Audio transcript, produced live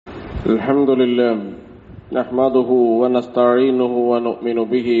الحمد لله نحمده ونستعينه ونؤمن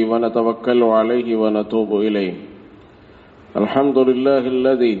به ونتوكل عليه ونتوب إليه. الحمد لله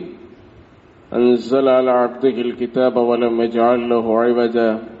الذي أنزل على عبده الكتاب ولم يجعل له عوجا.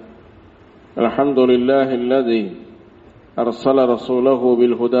 الحمد لله الذي أرسل رسوله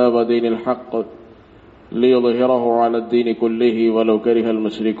بالهدى ودين الحق ليظهره على الدين كله ولو كره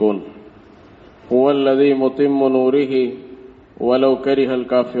المشركون. هو الذي متم نوره ولو كره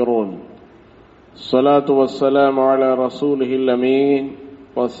الكافرون. الصلاة والسلام على رسوله الأمين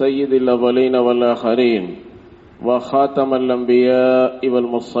وسيد الأولين والآخرين وخاتم الأنبياء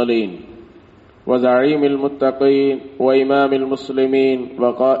والمرسلين وزعيم المتقين وإمام المسلمين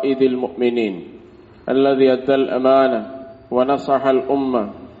وقائد المؤمنين الذي أدى الأمانة ونصح الأمة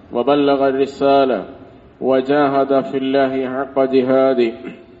وبلغ الرسالة وجاهد في الله حق جهاده.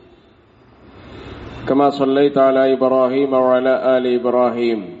 كما صليت على إبراهيم وعلى آل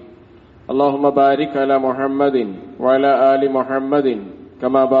إبراهيم. اللهم بارك على محمد وعلى آل محمد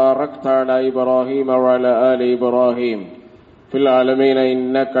كما باركت على إبراهيم وعلى آل إبراهيم في العالمين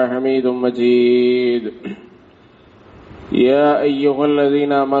إنك حميد مجيد. يا أيها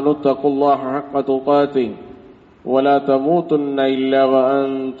الذين آمنوا اتقوا الله حق تقاته ولا تموتن إلا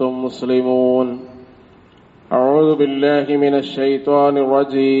وأنتم مسلمون. أعوذ بالله من الشيطان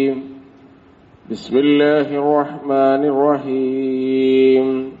الرجيم. بسم الله الرحمن الرحيم.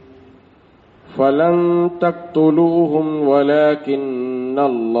 فلن تقتلوهم ولكن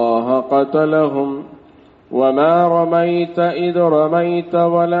الله قتلهم وما رميت إذ رميت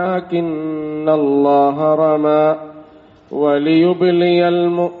ولكن الله رمى وليبلي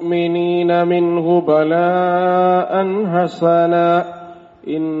المؤمنين منه بلاء حسنا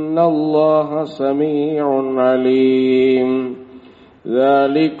إن الله سميع عليم.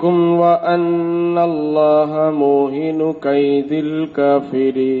 ذلكم وأن الله موهن كيد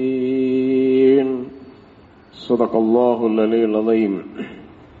الكافرين. صدق الله العلي العظيم.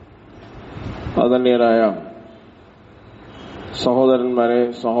 ആദരണീയരായ സഹോദരന്മാരെ,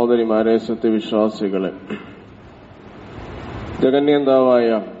 സഹോദരിമാരെ, സത്യവിശ്വാസികളെ, ജഗന്യന്താവായ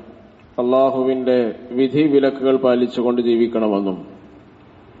അള്ളാഹുവിന്റെ വിധി വിലക്കുകൾ പാലിച്ചുകൊണ്ട് ജീവിക്കണമെന്നും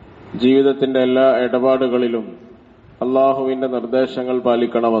ജീവിതത്തിന്റെ എല്ലാ ഇടപാടുകളിലും അള്ളാഹുവിന്റെ നിർദ്ദേശങ്ങൾ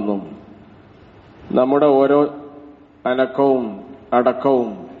പാലിക്കണമെന്നും നമ്മുടെ ഓരോ അനക്കവും അടക്കവും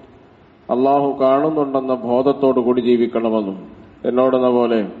അള്ളാഹു കാണുന്നുണ്ടെന്ന ബോധത്തോടുകൂടി ജീവിക്കണമെന്നും എന്നോടെന്ന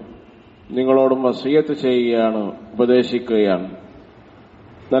പോലെ നിങ്ങളോടും വസിയത്ത് ചെയ്യുകയാണ്, ഉപദേശിക്കുകയാണ്.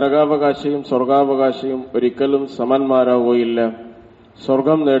 നരകാവകാശിയും സ്വർഗാവകാശിയും ഒരിക്കലും സമന്മാരാവുകയില്ല.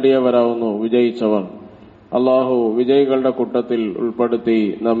 സ്വർഗം നേടിയവരാവുന്നു വിജയിച്ചവർ. അള്ളാഹു വിജയികളുടെ കൂട്ടത്തിൽ ഉൾപ്പെടുത്തി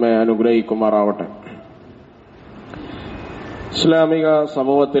നമ്മെ അനുഗ്രഹിക്കുമാറാവട്ടെ. ഇസ്ലാമിക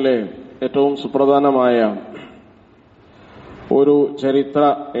സമൂഹത്തിലെ ഏറ്റവും സുപ്രധാനമായ ഒരു ചരിത്ര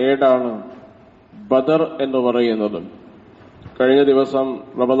ഏടാണ് ബദർ എന്ന് പറയുന്നത്. കഴിഞ്ഞ ദിവസം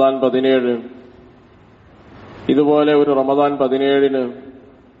റമദാൻ 17, ഇതുപോലെ ഒരു റമദാൻ 17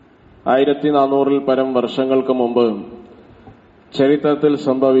 1400 പരം വർഷങ്ങൾക്ക് മുമ്പ് ചരിത്രത്തിൽ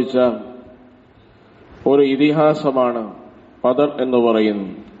സംഭവിച്ച ഒരു ഇതിഹാസമാണ് ബദർ എന്ന്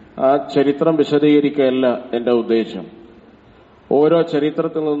പറയുന്നത്. ആ ചരിത്രം വിശദീകരിക്കുകയല്ല എന്റെ ഉദ്ദേശം. ഓരോ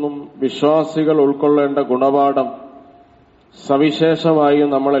ചരിത്രത്തിൽ നിന്നും വിശ്വാസികൾ ഉൾക്കൊള്ളേണ്ട ഗുണപാഠം സവിശേഷമായും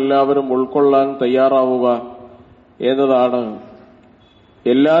നമ്മളെല്ലാവരും ഉൾക്കൊള്ളാൻ തയ്യാറാവുക എന്നതാണ്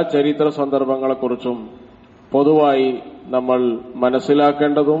എല്ലാ ചരിത്ര സന്ദർഭങ്ങളെക്കുറിച്ചും പൊതുവായി നമ്മൾ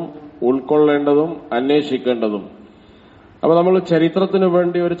മനസ്സിലാക്കേണ്ടതും ഉൾക്കൊള്ളേണ്ടതും അന്വേഷിക്കേണ്ടതും. അപ്പൊ നമ്മൾ ചരിത്രത്തിനു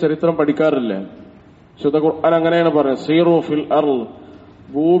വേണ്ടി ഒരു ചരിത്രം പഠിക്കാറില്ല. ശുദ്ധ ഖുർആൻ അങ്ങനെയാണ് പറയുന്നത്, സീറു ഫിൽ അർള്,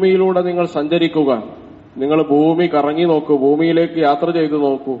 ഭൂമിയിലൂടെ നിങ്ങൾ സഞ്ചരിക്കുക, നിങ്ങൾ ഭൂമി കറങ്ങി നോക്കൂ, ഭൂമിയിലേക്ക് യാത്ര ചെയ്തു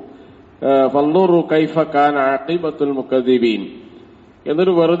നോക്കൂ. ഫൻദുറു കൈഫ കാന ആഖിബത്തുൽ മുകദ്ദിബീൻ.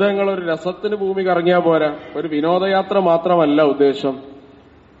 എന്നൊരു വെറുതെ നിങ്ങളൊരു രസത്തിന് ഭൂമി കറങ്ങിയാൽ പോരാ, ഒരു വിനോദയാത്ര മാത്രമല്ല ഉദ്ദേശം.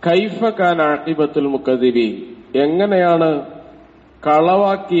 കൈഫ കാന ആഖിബത്തുൽ മുകദ്ദിബീൻ, എങ്ങനെയാണ്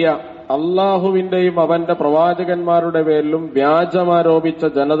കളവാക്കിയ അള്ളാഹുവിന്റെയും അവന്റെ പ്രവാചകന്മാരുടെ പേരിലും വ്യാജമാരോപിച്ച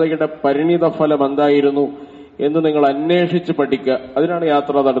ജനതയുടെ പരിണിത ഫലം എന്തായിരുന്നു എന്ന് നിങ്ങൾ അന്വേഷിച്ച് പഠിക്കുക. അതിനാണ്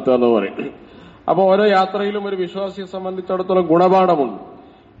യാത്ര നടത്തുക എന്ന് പറയും. അപ്പൊ ഓരോ യാത്രയിലും ഒരു വിശ്വാസിയെ സംബന്ധിച്ചിടത്തോളം ഗുണപാഠമുണ്ട്.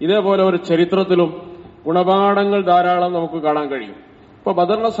 ഇതേപോലെ ഒരു ചരിത്രത്തിലും ഗുണപാഠങ്ങൾ ധാരാളം നമുക്ക് കാണാൻ കഴിയും. ഇപ്പൊ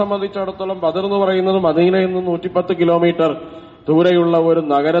ബദറിനെ സംബന്ധിച്ചിടത്തോളം ബദർ എന്ന് പറയുന്നത് മദീനയിൽ നിന്ന് 110 കിലോമീറ്റർ ദൂരെയുള്ള ഒരു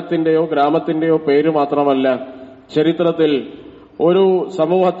നഗരത്തിന്റെയോ ഗ്രാമത്തിന്റെയോ പേര് മാത്രമല്ല. ചരിത്രത്തിൽ ഒരു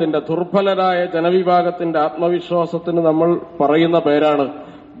സമൂഹത്തിന്റെ ദുർബലരായ ജനവിഭാഗത്തിന്റെ ആത്മവിശ്വാസത്തിന് നമ്മൾ പറയുന്ന പേരാണ്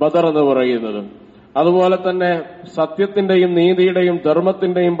ബദർ എന്ന് പറയുന്നത്. അതുപോലെ തന്നെ സത്യത്തിന്റെയും നീതിയുടെയും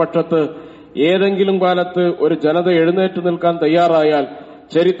ധർമ്മത്തിന്റെയും പക്ഷത്ത് ഏതെങ്കിലും കാലത്ത് ഒരു ജനത എഴുന്നേറ്റ് നിൽക്കാൻ തയ്യാറായാൽ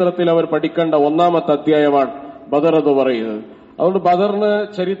ചരിത്രത്തിൽ അവർ പഠിക്കേണ്ട ഒന്നാമത്തെ അധ്യായമാണ് ബദർ എന്ന് പറയുന്നത്. അതുകൊണ്ട് ബദറിന്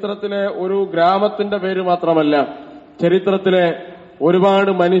ചരിത്രത്തിലെ ഒരു ഗ്രാമത്തിന്റെ പേര് മാത്രമല്ല, ചരിത്രത്തിലെ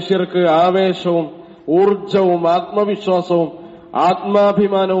ഒരുപാട് മനുഷ്യർക്ക് ആവേശവും ഊർജവും ആത്മവിശ്വാസവും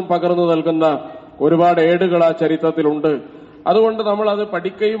ആത്മാഭിമാനവും പകർന്നു നൽകുന്ന ഒരുപാട് ഏടുകൾ ആ ചരിത്രത്തിലുണ്ട്. അതുകൊണ്ട് നമ്മൾ അത്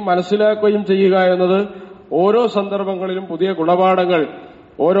പഠിക്കുകയും മനസ്സിലാക്കുകയും ചെയ്യുക എന്നത് ഓരോ സന്ദർഭങ്ങളിലും പുതിയ ഗുണപാഠങ്ങൾ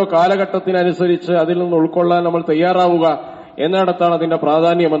ഓരോ കാലഘട്ടത്തിനനുസരിച്ച് അതിൽ നിന്ന് ഉൾക്കൊള്ളാൻ നമ്മൾ തയ്യാറാവുക എന്നിടത്താണ് അതിന്റെ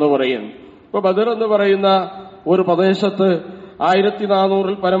പ്രാധാന്യമെന്ന് പറയുന്നത്. ഇപ്പൊ ബദർ എന്ന് പറയുന്ന ഒരു പ്രദേശത്ത്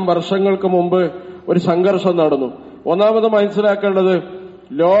 1400 പരം വർഷങ്ങൾക്ക് മുമ്പ് ഒരു സംഘർഷം നടന്നു. ഒന്നാമത് മനസ്സിലാക്കേണ്ടത്,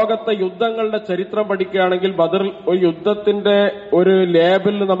 ലോകത്തെ യുദ്ധങ്ങളുടെ ചരിത്രം പഠിക്കുകയാണെങ്കിൽ ബദർ ഒരു യുദ്ധത്തിന്റെ ഒരു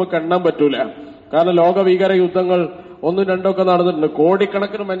ലേബലിൽ നമുക്ക് എണ്ണാൻ പറ്റൂല. കാരണം ലോകഭീകര യുദ്ധങ്ങൾ ഒന്നും രണ്ടൊക്കെ നടന്നിട്ടുണ്ട്.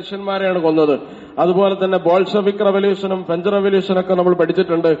 കോടിക്കണക്കിന് മനുഷ്യന്മാരെയാണ് കൊന്നത്. അതുപോലെ തന്നെ ബോൾഷെവിക് റവല്യൂഷനും ഫ്രഞ്ച് റവല്യൂഷനൊക്കെ നമ്മൾ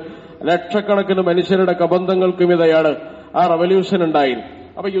പഠിച്ചിട്ടുണ്ട്. ലക്ഷക്കണക്കിന് മനുഷ്യരുടെ കബന്ധങ്ങൾക്കുമിതയാണ് ആ റവല്യൂഷൻ ഉണ്ടായി.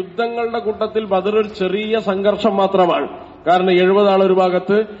 അപ്പൊ യുദ്ധങ്ങളുടെ കൂട്ടത്തിൽ ബദർ ഒരു ചെറിയ സംഘർഷം മാത്രമാണ്. കാരണം 70 ആളൊരു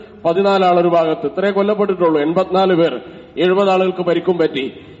ഭാഗത്ത്, 14 ആളൊരു ഭാഗത്ത്, ഇത്രേ കൊല്ലപ്പെട്ടിട്ടുള്ളൂ. 84 പേർ, 70 ആളുകൾക്ക് പരിക്കും പറ്റി.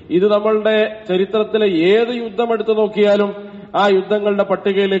 ഇത് നമ്മളുടെ ചരിത്രത്തിലെ ഏത് യുദ്ധം എടുത്തു നോക്കിയാലും ആ യുദ്ധങ്ങളുടെ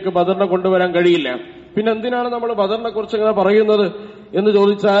പട്ടികയിലേക്ക് ബദറിനെ കൊണ്ടുവരാൻ കഴിയില്ല. പിന്നെ എന്തിനാണ് നമ്മൾ ബദറിനെ കുറിച്ച് ഇങ്ങനെ പറയുന്നത് എന്ന്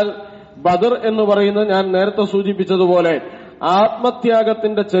ചോദിച്ചാൽ, ബദർ എന്ന് പറയുന്നത് ഞാൻ നേരത്തെ സൂചിപ്പിച്ചതുപോലെ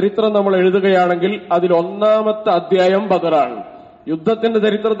ആത്മത്യാഗത്തിന്റെ ചരിത്രം നമ്മൾ എഴുതുകയാണെങ്കിൽ അതിൽ ഒന്നാമത്തെ അധ്യായം ബദറാണ്. യുദ്ധത്തിന്റെ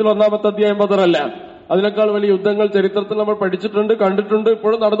ചരിത്രത്തിൽ ഒന്നാമത്തെ അധ്യായം ബദറല്ല. അതിനേക്കാൾ വലിയ യുദ്ധങ്ങൾ ചരിത്രത്തിൽ നമ്മൾ പഠിച്ചിട്ടുണ്ട്, കണ്ടിട്ടുണ്ട്,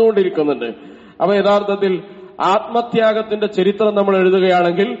 ഇപ്പോഴും നടന്നുകൊണ്ടിരിക്കുന്നുണ്ട്. അപ്പൊ യഥാർത്ഥത്തിൽ ആത്മത്യാഗത്തിന്റെ ചരിത്രം നമ്മൾ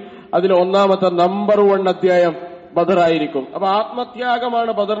എഴുതുകയാണെങ്കിൽ അതിൽ ഒന്നാമത്തെ നമ്പർ 1 അധ്യായം ബദറായിരിക്കും. അപ്പൊ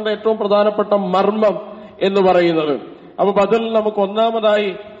ആത്മത്യാഗമാണ് ബദറിന്റെ ഏറ്റവും പ്രധാനപ്പെട്ട മർമ്മം എന്ന് പറയുന്നത്. അപ്പൊ ബദറിൽ നമുക്ക് ഒന്നാമതായി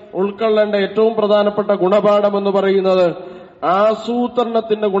ഉൾക്കൊള്ളേണ്ട ഏറ്റവും പ്രധാനപ്പെട്ട ഗുണപാഠം എന്ന് പറയുന്നത്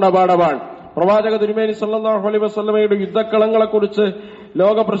ആസൂത്രണത്തിന്റെ ഗുണപാഠമാണ്. പ്രവാചക തിരുമേനി സല്ലല്ലാഹു അലൈഹി വസല്ലമയുടെ യുദ്ധക്കളങ്ങളെക്കുറിച്ച്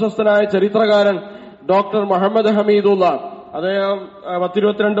ലോക പ്രശസ്തനായ ചരിത്രകാരൻ ഡോക്ടർ മുഹമ്മദ് ഹമീദുള്ള, അദ്ദേഹം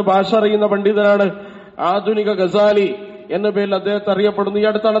 10-22 ഭാഷ അറിയുന്ന പണ്ഡിതനാണ്. ആധുനിക ഗസാലി എന്ന പേരിൽ അദ്ദേഹത്തെ അറിയപ്പെടുന്നു. ഈ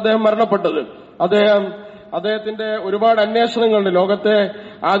അടുത്താണ് അദ്ദേഹം മരണപ്പെട്ടത്. അദ്ദേഹത്തിന്റെ ഒരുപാട് അന്വേഷണങ്ങളുണ്ട്. ലോകത്തെ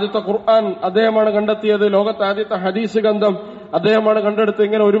ആദ്യത്തെ ഖുർആൻ അദ്ദേഹമാണ് കണ്ടെത്തിയത്. ലോകത്തെ ആദ്യത്തെ ഹദീസ് ഗ്രന്ഥം അദ്ദേഹമാണ് കണ്ടെടുത്തത്.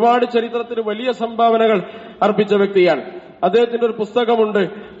 ഇങ്ങനെ ഒരുപാട് ചരിത്രത്തിന് വലിയ സംഭാവനകൾ അർപ്പിച്ച വ്യക്തിയാണ്. അദ്ദേഹത്തിന്റെ ഒരു പുസ്തകമുണ്ട്,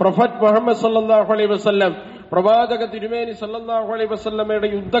 പ്രൊഫറ്റ് മുഹമ്മദ് സല്ലല്ലാഹു അലൈഹി വസല്ലം, പ്രവാചക തിരുമേനി സല്ലല്ലാഹു അലൈഹി വസല്ലമയുടെ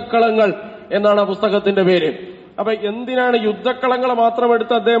യുദ്ധക്കളങ്ങൾ എന്നാണ് ആ പുസ്തകത്തിന്റെ പേര്. അപ്പൊ എന്തിനാണ് യുദ്ധക്കളങ്ങളെ മാത്രം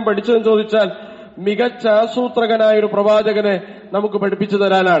എടുത്ത് അദ്ദേഹം പഠിച്ചതെന്ന് ചോദിച്ചാൽ, മികച്ച ആസൂത്രകനായ ഒരു പ്രവാചകനെ നമുക്ക് പഠിപ്പിച്ചു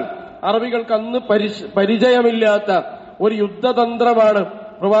തരാനാണ്. അറബികൾക്ക് അന്ന് പരിചയമില്ലാത്ത ഒരു യുദ്ധതന്ത്രമാണ്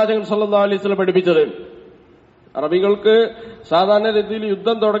പ്രവാചകൻ സല്ലല്ലാഹു അലൈഹി വസല്ലം പഠിപ്പിച്ചത്. അറബികൾക്ക് സാധാരണ രീതിയിൽ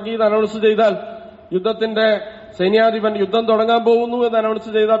യുദ്ധം തുടങ്ങി അനൗൺസ് ചെയ്താൽ, യുദ്ധത്തിന്റെ സൈന്യാധിപൻ യുദ്ധം തുടങ്ങാൻ പോകുന്നു എന്ന് അനൗൺസ്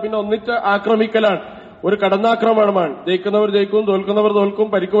ചെയ്താൽ പിന്നെ ഒന്നിച്ച് ആക്രമിക്കലാണ്, ഒരു കടന്നാക്രമണമാണ്. ജയിക്കുന്നവർ ജയിക്കും, തോൽക്കുന്നവർ തോൽക്കും,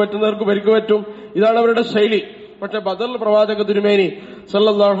 പരിക്ക് പറ്റുന്നവർക്ക് പരിക്ക് പറ്റും. ഇതാണ് അവരുടെ ശൈലി. പക്ഷെ ബദറിൽ പ്രവാചക തിരുമേനി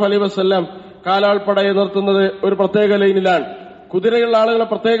സല്ലല്ലാഹു അലൈഹി വസല്ലം കാലാൾപ്പടയെ നിർത്തുന്നത് ഒരു പ്രത്യേക ലൈനിലാണ്. കുതിരയുള്ള ആളുകളെ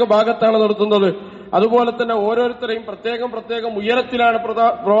പ്രത്യേക ഭാഗത്താണ് നിർത്തുന്നത്. അതുപോലെ തന്നെ ഓരോരുത്തരെയും പ്രത്യേകം ഉയരത്തിലാണ്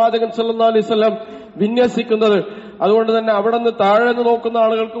പ്രവാചകൻ സല്ലല്ലാഹു അലൈഹി വസല്ലം വിന്യസിക്കുന്നത്. അതുകൊണ്ട് തന്നെ അവിടെ നിന്ന് താഴെ നിന്ന് നോക്കുന്ന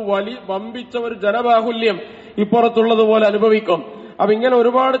ആളുകൾക്ക് വമ്പിച്ച ഒരു ജനബാഹുല്യം ഇപ്പുറത്തുള്ളതുപോലെ അനുഭവിക്കും. അപ്പൊ ഇങ്ങനെ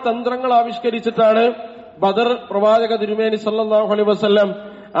ഒരുപാട് തന്ത്രങ്ങൾ ആവിഷ്കരിച്ചിട്ടാണ് ബദർ പ്രവാചക തിരുമേനി സല്ലല്ലാഹു അലൈഹി വസല്ലം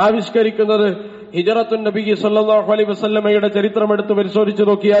ആവിഷ്കരിക്കുന്നത്. ഹിജ്റത്തുൻ നബി സല്ലല്ലാഹു അലൈഹി വസല്ലമയുടെ ചരിത്രം എടുത്ത് പരിശോധിച്ചു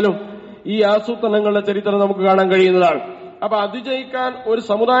നോക്കിയാലും ഈ ആസൂത്രണങ്ങളുടെ ചരിത്രം നമുക്ക് കാണാൻ കഴിയുന്നതാണ്. അപ്പൊ അതിജയിക്കാൻ ഒരു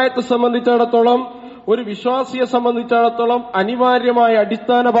സമുദായത്തെ സംബന്ധിച്ചിടത്തോളം, ഒരു വിശ്വാസിയെ സംബന്ധിച്ചിടത്തോളം അനിവാര്യമായ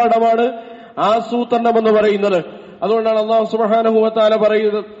അടിസ്ഥാന പാഠമാണ് ആസൂത്രണം എന്ന് പറയുന്നത്. അതുകൊണ്ടാണ് അല്ലാഹു സുബ്ഹാനഹു വ തആല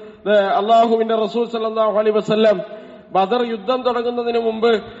പറയുന്നത്, അല്ലാഹുവിന്റെ റസൂൽ സല്ലല്ലാഹു അലൈഹി വസല്ലം ബദർ യുദ്ധം തുടങ്ങുന്നതിന്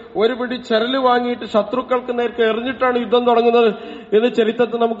മുമ്പ് ഒരു പിടി ചരല് വാങ്ങിയിട്ട് ശത്രുക്കൾക്ക് നേർക്ക് എറിഞ്ഞിട്ടാണ് യുദ്ധം തുടങ്ങുന്നത് എന്ന്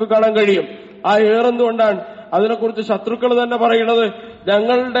ചരിത്രത്തിൽ നമുക്ക് കാണാൻ കഴിയും. ആ ഏറെന്തുകൊണ്ടാണ്? അതിനെക്കുറിച്ച് ശത്രുക്കൾ തന്നെ പറയുന്നത്,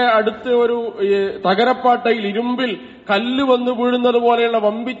 ഞങ്ങളുടെ അടുത്ത് ഒരു തകരപ്പാട്ടയിൽ ഇരുമ്പിൽ കല്ല് വന്നു വീഴുന്നത് പോലെയുള്ള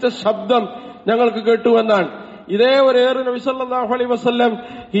വമ്പിച്ച ശബ്ദം ഞങ്ങൾക്ക് കേട്ടുവെന്നാണ്. ഇതേ ഒരു ഏറ് നബി സല്ലല്ലാഹു അലൈഹി വസല്ലം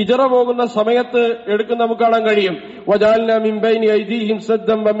ഹിജ്റ പോകുന്ന സമയത്ത് എടുക്കുന്ന നമുക്ക് കാണാൻ കഴിയും. വജഅൽനാ മിൻ ബൈനി ഐദീഹിം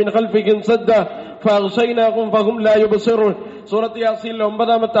സദ്ദൻ വമിൻ ഖൽഫിഹിം സദ്ദ ഫഅഗ്ശൈനാഹും ഫഹും ലാ യുബ്സിറൂൻ. സൂറത്ത് യാസീനിലെ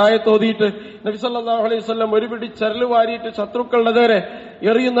 9-ാമത്തെ ആയത്ത് ഓതിയിട്ട് നബി സല്ലല്ലാഹു അലൈഹി വസല്ലം ഒരു പിടി ചരല് വാരിയിട്ട് ശത്രുക്കളുടെ നേരെ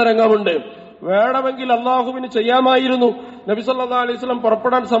എറിയുന്ന രംഗമുണ്ട്. വേണമെങ്കിൽ അള്ളാഹുവിന് ചെയ്യാമായിരുന്നു. നബി സല്ലല്ലാഹു അലൈഹി വസല്ലം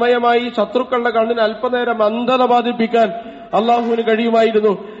പുറപ്പെടാൻ സമയമായി, ശത്രുക്കളുടെ കണ്ണിന് അല്പനേരം അന്ധത ബാധിപ്പിക്കാൻ അള്ളാഹുവിന്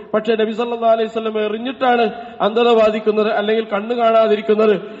കഴിയുമായിരുന്നു. പക്ഷെ നബി സല്ലല്ലാഹു അലൈഹി വസല്ലം എറിഞ്ഞിട്ടാണ് അന്ധത ബാധിക്കുന്നത്, അല്ലെങ്കിൽ കണ്ണ്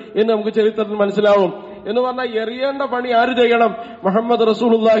കാണാതിരിക്കുന്നത് എന്ന് നമുക്ക് ചരിത്രത്തിൽ മനസ്സിലാവും. എന്ന് പറഞ്ഞാൽ എറിയേണ്ട പണി ആര് ചെയ്യണം? മുഹമ്മദ്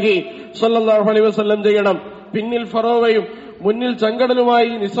റസൂലുള്ളാഹി സ്വല്ലല്ലാഹു അലൈഹി വസല്ലം ചെയ്യണം. പിന്നിൽ ഫറോവയും മുന്നിൽ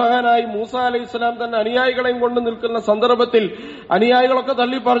ചെങ്കടലുമായി നിസ്സഹായനായി മൂസ അലൈഹിസ്സലാം തന്നെ അനുയായികളെയും കൊണ്ട് നിൽക്കുന്ന സന്ദർഭത്തിൽ അനുയായികളൊക്കെ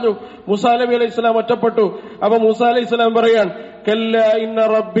തള്ളി പറഞ്ഞു. മൂസ നബി അലൈഹിസ്സലാം ഒറ്റപ്പെട്ടു. അപ്പൊ മൂസ അലൈഹിസ്സലാം പറയാൻ കല്ലാ ഇന്ന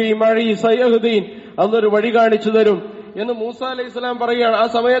റബ്ബി മഈ സയഹ്ദീൻ, അതൊരു വഴി കാണിച്ചു തരും എന്ന് മൂസ അലൈഹിസ്സലാം പറയുകയാണ്. ആ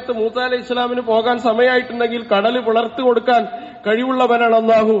സമയത്ത് മൂസ അലൈഹിസ്സലാമിന് പോകാൻ സമയമായിട്ടുണ്ടെങ്കിൽ കടല് പിളർത്തു കൊടുക്കാൻ കഴിവുള്ളവനാണ്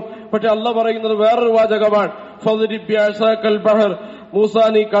അല്ലാഹു. പക്ഷെ അല്ലാഹ് പറയുന്നത് വേറൊരു വാചകമാണ്, ഫദ്രിബ് ബിഅസാകൽ ബഹർ, മൂസ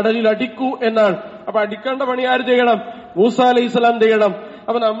നീ കടലിൽ അടിക്കൂ എന്നാണ്. അപ്പൊ അടിക്കേണ്ട പണി ആര് ചെയ്യണം? മൂസ അലൈഹിസ്സലാം ചെയ്യണം.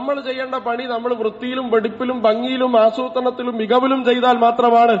 അപ്പൊ നമ്മൾ ചെയ്യേണ്ട പണി നമ്മൾ വൃത്തിയിലും വെടിപ്പിലും ഭംഗിയിലും ആസൂത്രണത്തിലും മികവിലും ചെയ്താൽ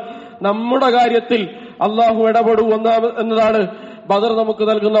മാത്രമാണ് നമ്മുടെ കാര്യത്തിൽ അല്ലാഹു ഇടപെടൂ എന്നതാണ് ബദർ നമുക്ക്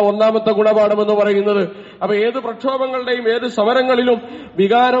നൽകുന്ന ഒന്നാമത്തെ ഗുണപാഠമെന്ന് പറയുന്നത്. അപ്പൊ ഏത് പ്രക്ഷോഭങ്ങളുടെയും ഏത് സമരങ്ങളിലും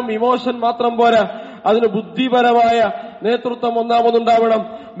വികാരം ഇമോഷൻ മാത്രം പോരാ, അതിന് ബുദ്ധിപരമായ നേതൃത്വം ഒന്നാമതുണ്ടാവണം,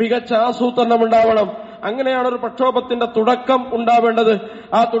 മികച്ച ആസൂത്രണം ഉണ്ടാവണം. അങ്ങനെയാണ് ഒരു പ്രക്ഷോഭത്തിന്റെ തുടക്കം ഉണ്ടാവേണ്ടത്.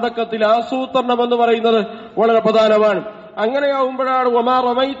 ആ തുടക്കത്തിൽ ആസൂത്രണം എന്ന് പറയുന്നത് വളരെ പ്രധാനമാണ്. അങ്ങനെയാവുമ്പോഴാണ് വമാ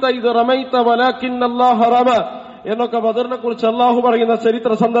റമൈത ഇദ് റമൈത വലാകിന്നല്ലാഹ റമ എന്നൊക്കെ ബദറിനെ കുറിച്ച് അല്ലാഹു പറയുന്ന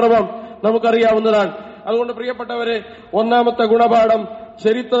ചരിത്ര സന്ദർഭം നമുക്കറിയാവുന്നതാണ്. അതുകൊണ്ട് പ്രിയപ്പെട്ടവരെ, ഒന്നാമത്തെ ഗുണപാഠം,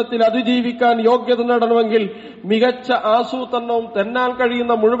 ചരിത്രത്തിൽ അതിജീവിക്കാൻ യോഗ്യത നേടണമെങ്കിൽ മികച്ച ആസൂത്രണവും തെന്നാൻ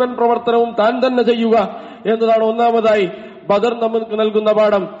കഴിയുന്ന മുഴുവൻ പ്രവർത്തനവും താൻ തന്നെ ചെയ്യുക എന്നതാണ് ഒന്നാമതായി ബദർ നമുക്ക് നൽകുന്ന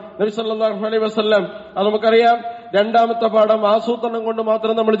പാഠം. നബി സല്ലല്ലാഹു അലൈഹി വസല്ലം, അത് നമുക്കറിയാം. രണ്ടാമത്തെ പാഠം, ആസൂത്രണം കൊണ്ട്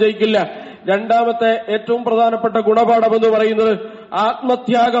മാത്രം നമ്മൾ ജയിക്കില്ല. രണ്ടാമത്തെ ഏറ്റവും പ്രധാനപ്പെട്ട ഗുണപാഠം എന്ന് പറയുന്നത്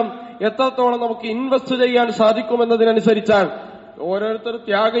ആത്മത്യാഗം എത്രത്തോളം നമുക്ക് ഇൻവെസ്റ്റ് ചെയ്യാൻ സാധിക്കുമെന്നതിനനുസരിച്ചാണ്. ഓരോരുത്തർ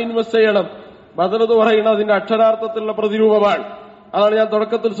ത്യാഗം ഇൻവെസ്റ്റ് ചെയ്യണം. ബദർ എന്ന് പറയുന്നത് അതിന്റെ അക്ഷരാർത്ഥത്തിലുള്ള പ്രതിരൂപമാണ്. അതാണ് ഞാൻ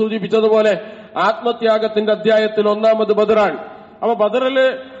തുടക്കത്തിൽ സൂചിപ്പിച്ചതുപോലെ ആത്മത്യാഗത്തിന്റെ അധ്യായത്തിൽ ഒന്നാമത് ബദറാണ്. അപ്പൊ ബദറില്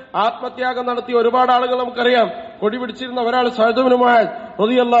ആത്മത്യാഗം നടത്തിയ ഒരുപാട് ആളുകൾ നമുക്കറിയാം. കൊടി പിടിച്ചിരുന്ന ഒരാൾ സഅദ് ഇബ്നു മുആദ്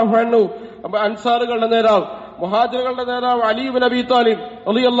റളിയല്ലാഹു അൻഹു, അൻസാറുകളുടെ നേതാവ്, മുഹാജിറുകളുടെ നേതാവ് അലി ഇബ്നു അബീ ത്വാലിബ്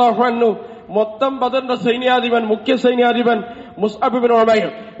റളിയല്ലാഹു അൻഹു, മൊത്തം ബദറിന്റെ സൈന്യാധിപൻ, മുഖ്യ സൈന്യാധിപൻ മുസ്അബ് ഇബ്നു ഉമൈർ,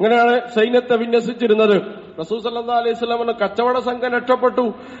 ഇങ്ങനെയാണ് സൈന്യത്തെ വിന്യസിച്ചിരുന്നത്. റസൂൽ സല്ലല്ലാഹു അലൈഹി വസല്ലം കച്ചവട സംഘം രക്ഷപ്പെട്ടു.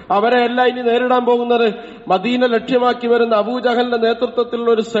 അവരെ എല്ലാം ഇനി നേരിടാൻ പോകുന്നത് മദീന ലക്ഷ്യമാക്കി വരുന്ന അബൂജഹലിന്റെ നേതൃത്വത്തിലുള്ള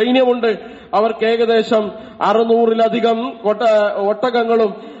ഒരു സൈന്യമുണ്ട്. അവർക്ക് ഏകദേശം 600-ലധികം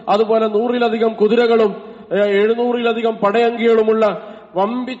ഒട്ടകങ്ങളും അതുപോലെ 100-ലധികം കുതിരകളും 700-ലധികം പടയങ്കികളുമുള്ള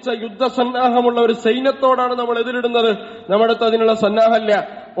വമ്പിച്ച യുദ്ധസന്നാഹമുള്ള ഒരു സൈന്യത്തോടാണ് നമ്മൾ എതിരിടുന്നത്. നമ്മുടെ അടുത്ത് അതിനുള്ള സന്നാഹമില്ല.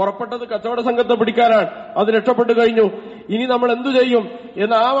 പുറപ്പെട്ടത് കച്ചവട സംഘത്തെ പിടിക്കാനാണ്. അത് രക്ഷപ്പെട്ടു കഴിഞ്ഞു. ഇനി നമ്മൾ എന്തു ചെയ്യും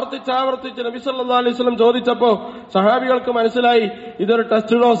എന്ന് ആവർത്തിച്ച് നബി സല്ലല്ലാഹു അലൈഹി വസല്ലം ചോദിച്ചപ്പോ സഹാബികൾക്ക് മനസ്സിലായി, ഇതൊരു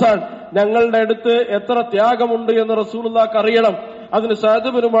ടെസ്റ്റ് ഡോസാണ്. ഞങ്ങളുടെ അടുത്ത് എത്ര ത്യാഗമുണ്ട് എന്ന് റസൂലുള്ളാഹിക്ക് അറിയണം. അതിന് സഅദ്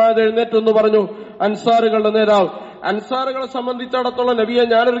ഇബ്നു മുആദ് എഴുന്നേറ്റെന്ന് പറഞ്ഞു, അൻസാറുകളുടെ നേതാവ്. അൻസാറുകളെ സംബന്ധിച്ചിടത്തോളം നബിയെ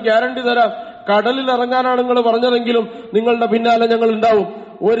ഞാനൊരു ഗ്യാരണ്ടി തരാം, കടലിൽ ഇറങ്ങാനാണ് നിങ്ങൾ പറഞ്ഞതെങ്കിലും നിങ്ങളുടെ പിന്നാലെ ഞങ്ങൾ ഉണ്ടാവും,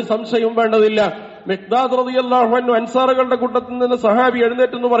 ഒരു സംശയവും വേണ്ടതില്ല. മിഖ്ദാദ് റളിയല്ലാഹു അൻഹു അൻസാറുകളുടെ കൂട്ടത്തിൽ നിന്ന് സഹാബി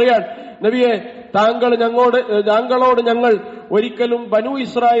എഴുന്നേറ്റെന്ന് പറയാൻ, നബിയെ താങ്കളോട് ഞങ്ങൾ ഒരിക്കലും ബനു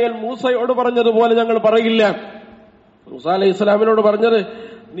ഇസ്രായേൽ മൂസയോട് പറഞ്ഞതുപോലെ ഞങ്ങൾ പറയില്ല. മൂസ അലൈഹി ഇസ്ലാമിനോട് പറഞ്ഞത്,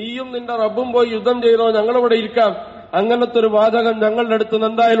 നീയും നിന്റെ റബ്ബും പോയി യുദ്ധം ചെയ്തോ, ഞങ്ങളിവിടെ ഇരിക്കാം. അങ്ങനത്തെ ഒരു വാചകം ഞങ്ങളുടെ അടുത്ത്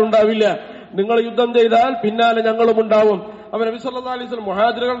എന്തായാലും ഉണ്ടാവില്ല. നിങ്ങൾ യുദ്ധം ചെയ്താൽ പിന്നാലെ ഞങ്ങളും ഉണ്ടാവും. അപ്പൊ നബി സല്ലല്ലാഹു അലൈഹി വസല്ലം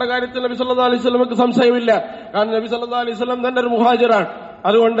മുഹാജിറുകളുടെ കാര്യത്തിൽ നബി സല്ലല്ലാഹു അലൈഹി വസല്ലമക്ക് സംശയമില്ല. കാരണം നബി സല്ലല്ലാഹു അലൈഹി വസല്ലം തന്നെ ഒരു മുഹാജിറാണ്.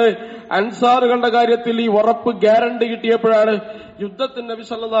 അതുകൊണ്ട് അൻസാറുകളുടെ കാര്യത്തിൽ ഈ ഉറപ്പ് ഗ്യാരണ്ടി കിട്ടിയപ്പോഴാണ് യുദ്ധത്തിന് നബി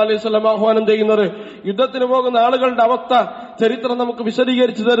സല്ലല്ലാഹു അലൈഹി വസല്ലം ആഹ്വാനം ചെയ്യുന്നത്. യുദ്ധത്തിന് പോകുന്ന ആളുകളുടെ അവസ്ഥ ചരിത്രം നമുക്ക്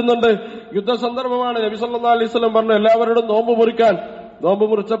വിശദീകരിച്ചു തരുന്നുണ്ട്. യുദ്ധ സന്ദർഭമാണ്. നബി സല്ലല്ലാഹു അലൈഹി വസല്ലം പറഞ്ഞു എല്ലാവരോടും നോമ്പ് മുറിക്കാൻ.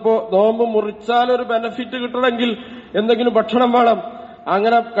 നോമ്പ് മുറിച്ചാൽ ഒരു ബെനഫിറ്റ് കിട്ടണമെങ്കിൽ എന്തെങ്കിലും ഭക്ഷണം വേണം.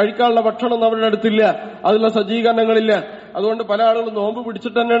 അങ്ങനെ കഴിക്കാനുള്ള ഭക്ഷണം നമ്മുടെ അടുത്തില്ല, അതിനുള്ള സജ്ജീകരണങ്ങളില്ല. അതുകൊണ്ട് പല ആളുകളും നോമ്പ്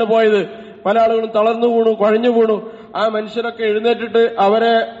പിടിച്ചിട്ട് തന്നെയാണ് പോയത്. പല ആളുകളും തളർന്നു വീണു, കുഴഞ്ഞു വീണു. ആ മനുഷ്യരൊക്കെ എഴുന്നേറ്റിട്ട്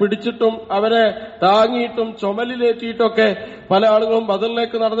അവരെ പിടിച്ചിട്ടും അവരെ താങ്ങിയിട്ടും ചുമലിലേറ്റിയിട്ടൊക്കെ പല ആളുകളും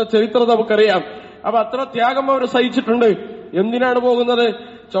ബദറിലേക്ക് നടന്ന ചരിത്രം നമുക്കറിയാം. അപ്പൊ അത്ര ത്യാഗം അവർ സഹിച്ചിട്ടുണ്ട്. എന്തിനാണ് പോകുന്നത്?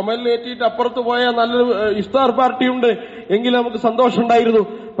 ചുമലിലേറ്റിയിട്ട് അപ്പുറത്ത് പോയ നല്ലൊരു ഇഫ്താർ പാർട്ടിയുണ്ട് എങ്കിൽ നമുക്ക് സന്തോഷം ഉണ്ടായിരുന്നു.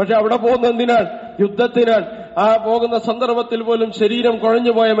 പക്ഷെ അവിടെ പോകുന്ന എന്തിനാണ്? യുദ്ധത്തിനാണ്. ആ പോകുന്ന സന്ദർഭത്തിൽ പോലും ശരീരം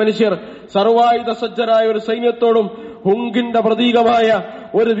കുഴഞ്ഞുപോയ മനുഷ്യർ സർവായുധ സജ്ജരായ ഒരു സൈന്യത്തോടും ഹുങ്കിന്റെ പ്രതീകമായ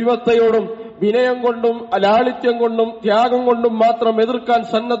ഒരു വ്യവസ്ഥയോടും വിനയം കൊണ്ടും ലാളിത്യം കൊണ്ടും ത്യാഗം കൊണ്ടും മാത്രം എതിർക്കാൻ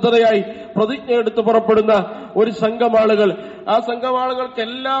സന്നദ്ധതയായി പ്രതിജ്ഞയെടുത്ത് പുറപ്പെടുന്ന ഒരു സംഘം ആളുകൾ. ആ സംഘം ആളുകൾക്ക്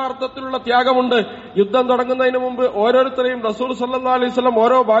എല്ലാ അർത്ഥത്തിലുള്ള ത്യാഗമുണ്ട്. യുദ്ധം തുടങ്ങുന്നതിന് മുമ്പ് ഓരോരുത്തരെയും റസൂൽ സല്ലല്ലാഹു അലൈഹി വസല്ലം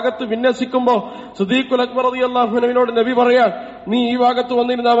ഓരോ ഭാഗത്ത് വിന്യസിക്കുമ്പോ സിദ്ദീഖുൽ അക്ബർ റളിയല്ലാഹു അൻഹുവിനോട് നബി പറയാൻ, നീ ഈ ഭാഗത്ത്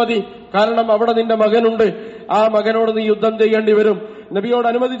വന്നിരുന്നാ മതി, കാരണം അവിടെ നിന്റെ മകനുണ്ട്, ആ മകനോട് നീ യുദ്ധം ചെയ്യേണ്ടി വരും. നബിയോട്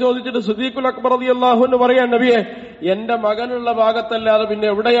അനുമതി ചോദിച്ചിട്ട് സിദ്ദീഖുൽ അക്ബർ റളിയല്ലാഹു അൻഹു പറയാൻ, നബിയെ എന്റെ മകനുള്ള ഭാഗത്തല്ലാതെ പിന്നെ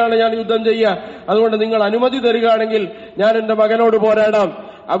എവിടെയാണ് ഞാൻ യുദ്ധം ചെയ്യുക? അതുകൊണ്ട് നിങ്ങൾ അനുമതി തരികയാണെങ്കിൽ ഞാൻ എന്റെ മകനോട് പോരാടാം.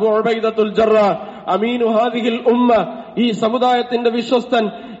 അബൂ ഉബൈദത്തുൽ ജർറാഹ് അമീനു ഹാദിഹിൽ ഉമ്മ ഈ സമുദായത്തിന്റെ വിശ്വസ്തൻ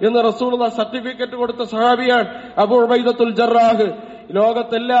എന്ന് റസൂലുള്ളാഹി സർട്ടിഫിക്കറ്റ് കൊടുത്ത സഹാബിയാണ് അബൂ ഉബൈദത്തുൽ ജറാഹ്.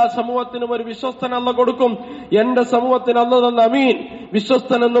 ലോകത്തെല്ലാ സമൂഹത്തിനും ഒരു വിശ്വസ്തൻ അല്ലാഹ് കൊടുക്കും. എന്റെ സമൂഹത്തിന് അല്ലാഹ് തന്ന അമീൻ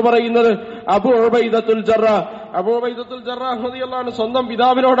വിശ്വസ്തൻ എന്ന് പറയുന്നത് അബൂ ഉബൈദത്തുൽ ജറാഹ്. അബൂ ഉബൈദത്തുൽ ജറാഹ് റളിയല്ലാഹു അൻഹു സ്വന്തം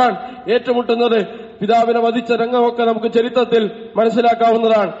പിതാവിനോടാണ് ഏറ്റുമുട്ടുന്നത്. പിതാവിനെ വധിച്ച രംഗമൊക്കെ നമുക്ക് ചരിത്രത്തിൽ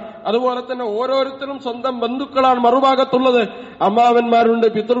മനസ്സിലാക്കാവുന്നതാണ്. അതുപോലെ തന്നെ ഓരോരുത്തരും സ്വന്തം ബന്ധുക്കളാണ് മറുഭാഗത്തുള്ളത്. അമ്മാവന്മാരുണ്ട്,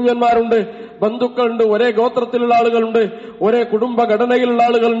 പിതൃവ്യന്മാരുണ്ട്, ബന്ധുക്കളുണ്ട്, ഒരേ ഗോത്രത്തിലുള്ള ആളുകളുണ്ട്, ഒരേ കുടുംബഘടനയിലുള്ള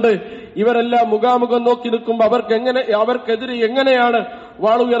ആളുകളുണ്ട്. ഇവരെല്ലാം മുഖാമുഖം നോക്കി നിൽക്കുമ്പോൾ അവർക്കെതിരെ എങ്ങനെയാണ്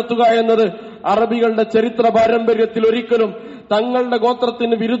വാളുയർത്തുക എന്നത് അറബികളുടെ ചരിത്ര പാരമ്പര്യത്തിൽ ഒരിക്കലും തങ്ങളുടെ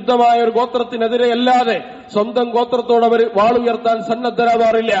ഗോത്രത്തിന് വിരുദ്ധമായ ഒരു ഗോത്രത്തിനെതിരെ അല്ലാതെ സ്വന്തം ഗോത്രത്തോട് അവർ വാളുയർത്താൻ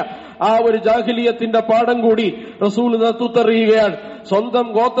സന്നദ്ധരാവാറില്ല. ആ ഒരു ജാഹിലിയത്തിന്റെ പാഠം കൂടി റസൂൽ തൂത്തെറിയുകയാണ്. സ്വന്തം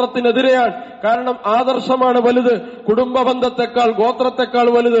ഗോത്രത്തിനെതിരെയാണ്. കാരണം ആദർശമാണ് വലുത്, കുടുംബ ബന്ധത്തെക്കാൾ ഗോത്രത്തെക്കാൾ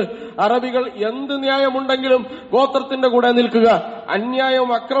വലുത്. അറബികൾ എന്ത് ന്യായമുണ്ടെങ്കിലും ഗോത്രത്തിന്റെ കൂടെ നിൽക്കുക.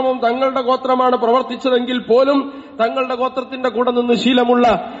 അന്യായവും അക്രമവും തങ്ങളുടെ ഗോത്രമാണ് പ്രവർത്തിച്ചതെങ്കിൽ പോലും തങ്ങളുടെ ഗോത്രത്തിന്റെ കൂടെ നിന്ന് ശീലമുള്ള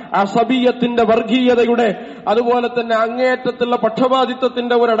അസബിയത്തിന്റെ, വർഗീയതയുടെ, അതുപോലെ തന്നെ അങ്ങേയറ്റത്തുള്ള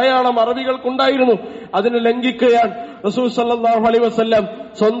പക്ഷപാതിത്വത്തിന്റെ ഒരടയാളം അറബികൾക്കുണ്ടായിരുന്നു. അതിനെ ലംഘിക്കുകയാണ് റസൂൽ സല്ലല്ലാഹു അലൈഹി വസല്ലം.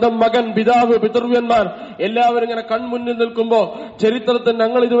 സ്വന്തം മകൻ, പിതാവ്, പിതൃവ്യന്മാർ എല്ലാവരും ഇങ്ങനെ കൺമുന്നിൽ നിൽക്കുമ്പോൾ ചരിത്രത്തിൽ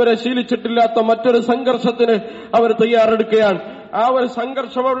ഞങ്ങൾ ഇതുവരെ ശീലിച്ചിട്ടില്ലാത്ത മറ്റൊരു സംഘർഷത്തിന് അവർ തയ്യാറെടുക്കുകയാണ്. ആ ഒരു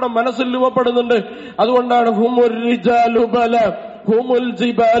സംഘർഷം അവരുടെ മനസ്സിൽ രൂപപ്പെടുന്നുണ്ട്. അതുകൊണ്ടാണ് ഹുമുൽ റിജാലു ബല ഹുമുൽ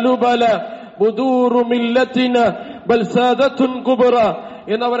ജിബാലു ബല ബുദൂറു മില്ലത്തിന ബൽ സാദത്തുൻ കുബ്ര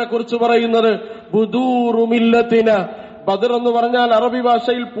എന്നവരെ കുറിച്ച് പറയുന്നത്. ബുദൂറു മില്ലത്തിന, ബദർ എന്ന് പറഞ്ഞാൽ അറബി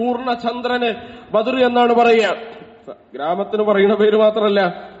ഭാഷയിൽ പൂർണ്ണ ചന്ദ്രന് ബദർ എന്നാണ് പറയുക. ഗ്രാമത്തിന് പറയുന്ന പേര് മാത്രമല്ല,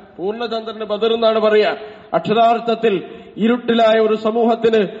 പൂർണ്ണചന്ദ്രന് ബദർ എന്നാണ് പറയുക. അക്ഷരാർത്ഥത്തിൽ ഇരുട്ടിലായ ഒരു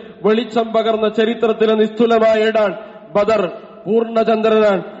സമൂഹത്തിന് വെളിച്ചം പകർന്ന ചരിത്രത്തിലെ നിസ്തുലമായ ഏടാണ് ബദർ.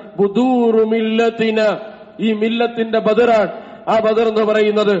 പൂർണ്ണചന്ദ്രനാണ്. ബുദൂറു മില്ലത്തിന, ഈ മില്ലത്തിന്റെ ബദറാണ്. ആ ബദർ എന്ന്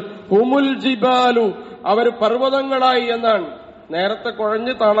പറയുന്നത് ഹുമുൽ ജിബാലു, അവർ പർവ്വതങ്ങളായി എന്നാണ്. നേരത്തെ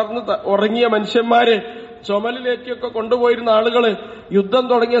കുഴഞ്ഞ് തളർന്ന് ഉറങ്ങിയ മനുഷ്യന്മാര് ചുമലിലേക്കൊക്കെ കൊണ്ടുപോയിരുന്ന ആളുകള് യുദ്ധം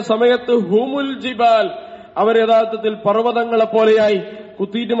തുടങ്ങിയ സമയത്ത് ഹുമുൽ ജിബാൽ, അവർ യഥാർത്ഥത്തിൽ പർവ്വതങ്ങളെ പോലെയായി.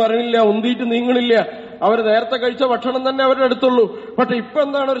 കുത്തിയിട്ട് മറിയില്ല, ഉന്തിയിട്ട് നീങ്ങണില്ല. അവർ നേരത്തെ കഴിച്ച ഭക്ഷണം തന്നെ അവരുടെ അടുത്തുള്ളൂ. പക്ഷെ ഇപ്പൊ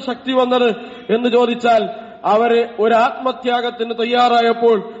എന്താണ് ഒരു ശക്തി വന്നത് എന്ന് ചോദിച്ചാൽ, അവര് ഒരു ആത്മത്യാഗത്തിന്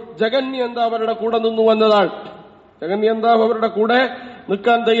തയ്യാറായപ്പോൾ ജഗന്യന്ത അവരുടെ കൂടെ നിന്നു എന്നതാണ്. ജഗന്യന്ത അവരുടെ കൂടെ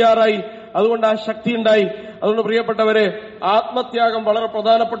നിൽക്കാൻ തയ്യാറായി. അതുകൊണ്ട് ആ ശക്തി ഉണ്ടായി. അതുകൊണ്ട് പ്രിയപ്പെട്ടവരെ, ആത്മത്യാഗം വളരെ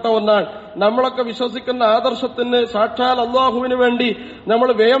പ്രധാനപ്പെട്ട ഒന്നാണ്. നമ്മളൊക്കെ വിശ്വസിക്കുന്ന ആദർശത്തിന് സാക്ഷാൽ അള്ളാഹുവിന് വേണ്ടി നമ്മൾ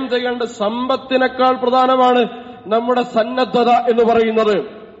വ്യയം ചെയ്യേണ്ട സമ്പത്തിനേക്കാൾ പ്രധാനമാണ് നമ്മുടെ സന്നദ്ധത എന്ന് പറയുന്നത്.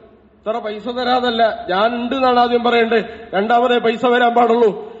 ഇത്ര പൈസ തരാതല്ല, ഞാൻ ഉണ്ട് എന്നാണ് ആദ്യം പറയേണ്ടത്. രണ്ടാമതേ പൈസ വരാൻ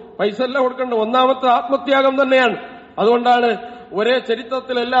പാടുള്ളൂ. പൈസ എല്ലാം കൊടുക്കേണ്ടത്. ഒന്നാമത്തെ ആത്മത്യാഗം തന്നെയാണ്. അതുകൊണ്ടാണ് ഒരേ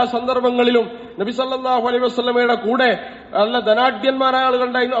ചരിത്രത്തിൽ എല്ലാ സന്ദർഭങ്ങളിലും നബി സല്ലല്ലാഹു അലൈഹി വസല്ലമയുടെ കൂടെ നല്ല ധനാഢ്യന്മാരായ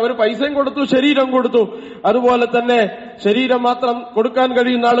ആളുകളുണ്ടായിരുന്നു. അവർ പൈസയും കൊടുത്തു, ശരീരം കൊടുത്തു. അതുപോലെ തന്നെ ശരീരം മാത്രം കൊടുക്കാൻ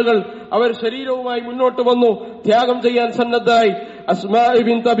കഴിയുന്ന ആളുകൾ അവർ ശരീരവുമായി മുന്നോട്ട് വന്നു, ത്യാഗം ചെയ്യാൻ സന്നദ്ധരായി. അസ്മാ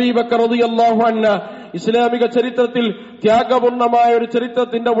ബിൻത് അബീ ബക്കർ റളിയല്ലാഹു അൻഹ ഇസ്ലാമിക ചരിത്രത്തിൽ ത്യാഗപൂർണമായ ഒരു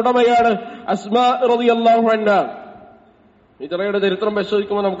ചരിത്രത്തിന്റെ ഉടമയാണ് അസ്മാ റളിയല്ലാഹു അൻഹ. ഹിജ്റയുടെ ചരിത്രം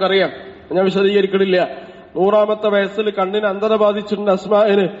പരിശോധിക്കുമ്പോൾ നമുക്കറിയാം, ഞാൻ വിശദീകരിക്കണില്ല. 100ാമത്തെ വയസ്സിൽ കണ്ണിന് അന്ധത ബാധിച്ചിട്ടുണ്ട്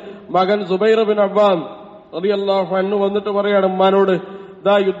അസ്മാഇന്. മകൻ സുബൈർ ബിൻ അവ്വാം റളിയല്ലാഹു അൻഹു വന്നിട്ട് പറയാണ് ഉമ്മാനോട്,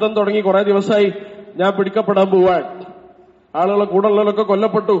 ഇതാ യുദ്ധം തുടങ്ങി കുറെ ദിവസമായി, ഞാൻ പിടിക്കപ്പെടാൻ പോവാൻ. ആളുകളെ കൂടെയുള്ളവരൊക്കെ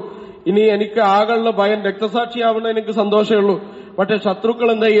കൊല്ലപ്പെട്ടു. ഇനി എനിക്ക് ആകളുള്ള ഭയം രക്തസാക്ഷിയാവുന്ന എനിക്ക് സന്തോഷമേ ഉള്ളൂ. പക്ഷെ ശത്രുക്കൾ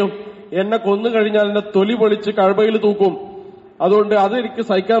എന്ത് ചെയ്യും? എന്നെ കൊന്നു കഴിഞ്ഞാൽ എന്നെ തൊലി പൊളിച്ച് കഴബയിൽ തൂക്കും. അതുകൊണ്ട് അതെനിക്ക്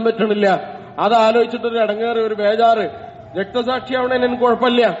സഹിക്കാൻ പറ്റണില്ല. അതാലോചിച്ചിട്ടൊരു ഇടങ്ങേറി, ഒരു ബേജാറ്. രക്തസാക്ഷിയാവണേന് എനിക്ക്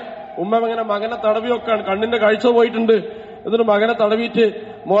കുഴപ്പമില്ല. ഉമ്മ ഇങ്ങനെ മകനെ തടവി വെക്കാണ്, കണ്ണിന്റെ കാഴ്ച പോയിട്ടുണ്ട്. എന്നിട്ട് മകനെ തടവിയിട്ട്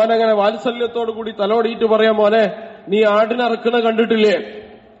മോനങ്ങനെ വാത്സല്യത്തോടു കൂടി തലോടിയിട്ട് പറയാം, മോനെ നീ ആടിനറക്കണ കണ്ടിട്ടില്ലേ?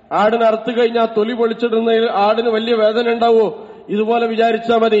 ആടിനറുത്ത് കഴിഞ്ഞാൽ തൊലി പൊളിച്ചിടുന്നതിൽ ആടിന് വലിയ വേദന ഉണ്ടാവോ? ഇതുപോലെ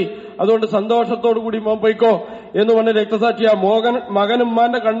വിചാരിച്ചാൽ മതി. അതുകൊണ്ട് സന്തോഷത്തോടു കൂടി മോൻ പോയിക്കോ എന്ന് പറഞ്ഞ് രക്തസാക്ഷിയാ മകൻ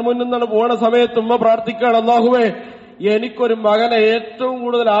ഉമ്മാന്റെ കൺമുന്നിൽ നിന്നാണ് പോണ സമയത്ത് ഉമ്മ പ്രാർത്ഥിക്കുകയാണ്, അല്ലാഹുവേ എനിക്കൊരു മകനെ ഏറ്റവും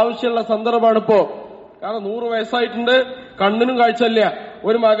കൂടുതൽ ആവശ്യമുള്ള സന്ദർഭമാണിപ്പോ. കാരണം 100 വയസ്സായിട്ടുണ്ട്, കണ്ണിനും കാഴ്ചയില്ല.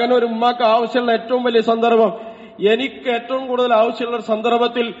 ഒരു മകനും ഒരു ഉമ്മാക്ക് ആവശ്യമുള്ള ഏറ്റവും വലിയ സന്ദർഭം. എനിക്ക് ഏറ്റവും കൂടുതൽ ആവശ്യമുള്ള ഒരു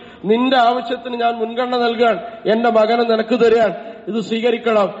സന്ദർഭത്തിൽ നിന്റെ ആവശ്യത്തിന് ഞാൻ മുൻഗണന നൽകാൻ, എന്റെ മകനെ നിനക്ക് തരാൻ, ഇത്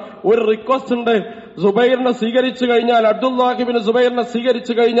സ്വീകരിക്കണം. ഒരു റിക്വസ്റ്റ് ഉണ്ട്, സുബൈറിനെ സ്വീകരിച്ചു കഴിഞ്ഞാൽ, അബ്ദുല്ലാഹിബിൻ സുബൈറിനെ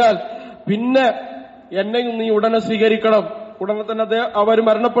സ്വീകരിച്ചു കഴിഞ്ഞാൽ പിന്നെ എന്നെയും നീ ഉടനെ സ്വീകരിക്കണം. ഉടനെ തന്നെ അവർ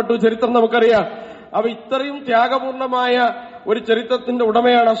മരണപ്പെട്ടു, ചരിത്രം നമുക്കറിയാം. അപ്പൊ ഇത്രയും ത്യാഗപൂർണമായ ഒരു ചരിത്രത്തിന്റെ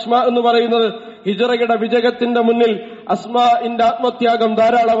ഉടമയാണ് അസ്മാ എന്ന് പറയുന്നത്. ഹിജ്റയുടെ വിജയത്തിന്റെ മുന്നിൽ അസ്മാഇന്റെ ആത്മത്യാഗം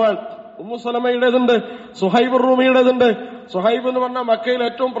ധാരാളമാണ്. ഉമ്മു സലമയുടേതുണ്ട്, സുഹൈബ് റൂമിയുടേതുണ്ട്. സുഹൈബ് എന്ന് പറഞ്ഞാൽ മക്കയിൽ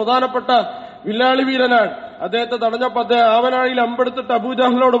ഏറ്റവും പ്രധാനപ്പെട്ട വില്ലാളി വീരനാണ്. അദ്ദേഹത്തെ തടഞ്ഞപ്പോ അദ്ദേഹം ആവനാഴിയിൽ അമ്പെടുത്തിട്ട്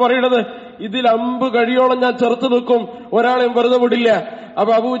അബൂജഹലിനോട് പറയണത്, ഇതിൽ അമ്പ് കഴിയോളം ഞാൻ ചെറുത്ത് നിൽക്കും, ഒരാളെയും വെറുതെ വിടില്ല.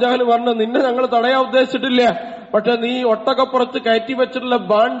 അപ്പൊ അബൂജഹൽ പറഞ്ഞു, നിന്നെ ഞങ്ങൾ തടയാൻ ഉദ്ദേശിച്ചിട്ടില്ല, പക്ഷെ നീ ഒട്ടകപ്പുറത്ത് കയറ്റി വെച്ചിട്ടുള്ള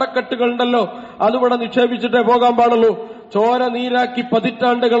ബാണ്ടക്കെട്ടുകളുണ്ടല്ലോ, അതിവിടെ നിക്ഷേപിച്ചിട്ടേ പോകാൻ പാടുള്ളൂ. ചോര നീരാക്കി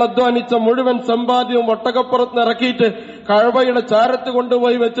പതിറ്റാണ്ടുകൾ അധ്വാനിച്ച മുഴുവൻ സമ്പാദ്യവും ഒട്ടകപ്പുറത്ത് ഇറക്കിയിട്ട് കഅബയുടെ ചാരത്ത്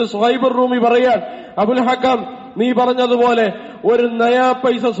കൊണ്ടുപോയി വെച്ച് സുഹൈബുർ റൂമി പറയാൻ, അബുൽ ഹക്കം നീ പറഞ്ഞതുപോലെ ഒരു നയാ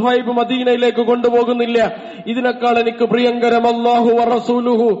പൈസ സുഹൈബ് മദീനയിലേക്ക് കൊണ്ടുപോകുന്നില്ല. ഇതിനേക്കാൾ എനിക്ക് പ്രിയങ്കരം അല്ലാഹു വ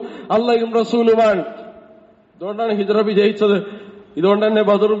റസൂലുഹു, അള്ളയും റസൂലുമാണ്. ഇതുകൊണ്ടാണ് ഹിജ്റ വിജയിച്ചത്, ഇതുകൊണ്ട് തന്നെ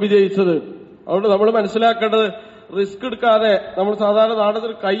ബദറും വിജയിച്ചത്. അതുകൊണ്ട് നമ്മൾ മനസ്സിലാക്കേണ്ടത്, റിസ്ക് എടുക്കാതെ നമ്മൾ സാധാരണ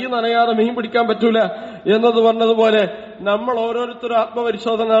നാടത്തിൽ കൈ നനയാതെ മീൻ പിടിക്കാൻ പറ്റൂല എന്നത് പറഞ്ഞതുപോലെ നമ്മൾ ഓരോരുത്തരും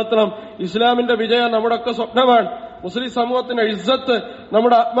ആത്മപരിശോധന നടത്തണം. ഇസ്ലാമിന്റെ വിജയം നമ്മുടെയൊക്കെ സ്വപ്നമാണ്. മുസ്ലിം സമൂഹത്തിന്റെ ഇസ്സത്ത്,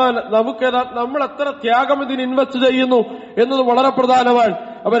 നമ്മുടെ നമ്മൾ എത്ര ത്യാഗം ഇതിന് ഇൻവെസ്റ്റ് ചെയ്യുന്നു എന്നത് വളരെ പ്രധാനമാണ്.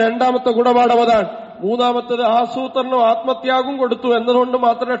 അപ്പൊ രണ്ടാമത്തെ ഗുണപാഠം അതാണ്. മൂന്നാമത്തത് ആസൂത്രണവും ആത്മത്യാഗവും കൊടുത്തു എന്നതുകൊണ്ട്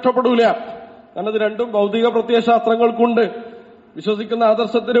മാത്രം രക്ഷപ്പെടൂല. കാരണം ഇത് രണ്ടും ഭൗതിക പ്രത്യയശാസ്ത്രങ്ങൾക്കുണ്ട്. വിശ്വസിക്കുന്ന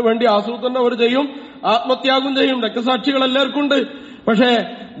ആദർശത്തിന് വേണ്ടി ആസൂത്രണം അവർ ചെയ്യും, ആത്മത്യാഗം ചെയ്യും, രക്തസാക്ഷികൾ എല്ലാവർക്കും ഉണ്ട്. പക്ഷേ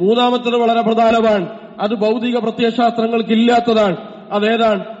മൂന്നാമത്തത് വളരെ പ്രധാനമാണ്. അത് ഭൗതിക പ്രത്യയശാസ്ത്രങ്ങൾക്ക് ഇല്ലാത്തതാണ്.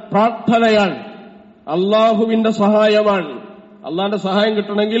 അതേതാണ്? പ്രാർത്ഥനയാണ്, അള്ളാഹുവിന്റെ സഹായമാണ്. അള്ളാന്റെ സഹായം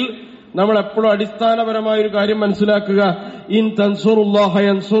കിട്ടണമെങ്കിൽ നമ്മൾ എപ്പോഴും അടിസ്ഥാനപരമായ ഒരു കാര്യം മനസ്സിലാക്കുക, ഇൻ തൻസുറുല്ലാഹ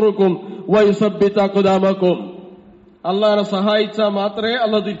യൻസുറുക്കും വയുസബ്ബിത് അഖ്ദാമക്കും. അള്ളാഹിനെ സഹായിച്ചാൽ മാത്രമേ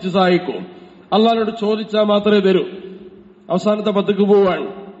അള്ളാഹ് തിരിച്ചു സഹായിക്കൂ. അള്ളാഹിനോട് ചോദിച്ചാൽ മാത്രമേ തരൂ. അവസാനത്തെ പത്തുക്ക് പോവാണ്.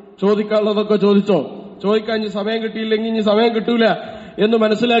 ചോദിക്കാനുള്ളതൊക്കെ ചോദിച്ചോ, ചോദിക്കാൻ ഇനി സമയം കിട്ടിയില്ലെങ്കിൽ ഇനി സമയം കിട്ടൂല എന്ന്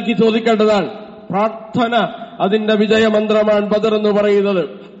മനസ്സിലാക്കി ചോദിക്കേണ്ടതാണ്. പ്രാർത്ഥന അതിന്റെ വിജയമന്ത്രമാണ് ബദർ എന്ന് പറയുന്നത്,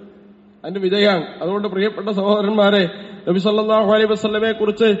 അതിന്റെ വിജയമാണ്. അതുകൊണ്ട് പ്രിയപ്പെട്ട സഹോദരന്മാരെ, നബി സല്ലല്ലാഹു അലൈഹി വസല്ലമയെ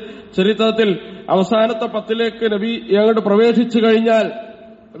കുറിച്ച് ചരിത്രത്തിൽ അവസാനത്തെ പത്തിലേക്ക് നബി അങ്ങോട്ട് പ്രവേശിച്ചു കഴിഞ്ഞാൽ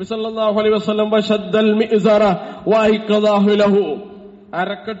നബി സല്ലല്ലാഹു അലൈഹി വസല്ലം വശദ്ദൽ മിഅ്സറ വഅഖദാഹു ലഹു,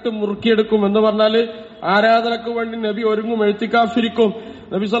 അരക്കെട്ട് മുറുക്കിയെടുക്കും എന്ന് പറഞ്ഞാല് ആരാധനക്ക് വേണ്ടി നബി ഒരുങ്ങും, എഴുത്തിക്കാഫിരിക്കും.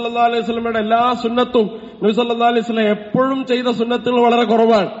 നബി സല്ലല്ലാഹു അലൈഹി വസല്ലമയുടെ എല്ലാ സുന്നത്തും നബി സല്ലല്ലാഹു അലൈഹി വസല്ലം എപ്പോഴും ചെയ്ത സുന്നത്തുകൾ വളരെ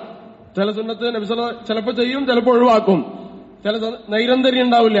കുറവാണ്. ചില സുന്നത്ത് നബി ചിലപ്പോൾ ചെയ്യും, ചിലപ്പോൾ ഒഴിവാക്കും, ചില നൈരന്തര്യം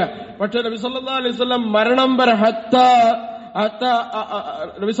ഉണ്ടാവില്ല. പക്ഷെ നബി സല്ലല്ലാഹു അലൈഹി വസല്ലം മരണം വരെ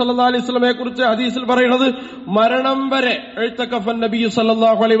നബി സല്ലല്ലാഹു അലൈഹി വസല്ലമയെ കുറിച്ച് ഹദീസിൽ പറയുന്നത്, മരണം വരെ എഴുത്തക്കഫൻ നബി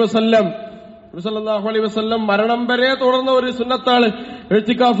സല്ലല്ലാഹു അലൈഹി വസല്ലം, നബി സല്ലല്ലാഹു അലൈഹി വസല്ലം മരണം വരെ തുടർന്ന ഒരു സുന്നത്താണ്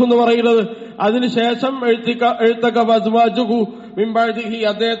എഴുത്തിക്കാഫ് എന്ന് പറയുന്നത്. അതിനുശേഷം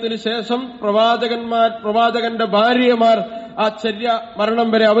അദ്ദേഹത്തിന് ശേഷം പ്രവാചകന്റെ ഭാര്യമാർ ആ ചര്യ മരണം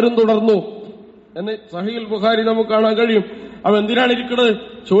വരെ അവരും തുടർന്നു എന്ന് സഹീഹുൽ ബുഖാരി നമുക്ക് കാണാൻ കഴിയും. അപ്പൊ എന്തിനാണ് ഇരിക്കുന്നത്?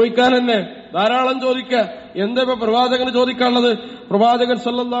 ചോദിക്കാൻ തന്നെ, ധാരാളം ചോദിക്കുക. എന്താ ഇപ്പൊ പ്രവാചകന് ചോദിക്കാനുള്ളത്? പ്രവാചകൻ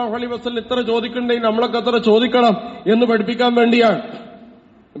സല്ലല്ലാഹു അലൈഹി വസല്ലം ഇത്ര ചോദിക്കണ്ടെങ്കിൽ നമ്മളൊക്കെ അത്ര ചോദിക്കണം എന്ന് പഠിപ്പിക്കാൻ വേണ്ടിയാണ്.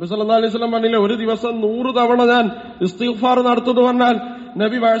 നബി സല്ലല്ലാഹു അലൈഹി വസല്ലം പറഞ്ഞില്ലേ, ഒരു ദിവസം 100 തവണ ഞാൻ ഇസ്തിഗ്ഫാർ നടത്തുന്നു പറഞ്ഞാൽ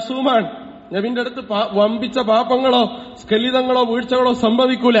നബി മഅ്സൂമാണ്. നബിന്റെ അടുത്ത് വമ്പിച്ച പാപങ്ങളോ സ്ഖലിതങ്ങളോ വീഴ്ചകളോ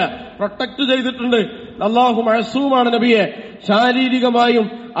സംഭവിക്കൂല, പ്രൊട്ടക്ട് ചെയ്തിട്ടുണ്ട്. അല്ലാഹു മഅ്സൂമാണ് നബിയെ, ശാരീരികമായും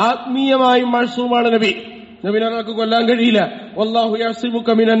ആത്മീയമായും മഅ്സൂമാണ് നബി. നബിനെ ഒരാൾക്ക് കൊല്ലാൻ കഴിയില്ല. വല്ലാഹു യഅ്സിമുക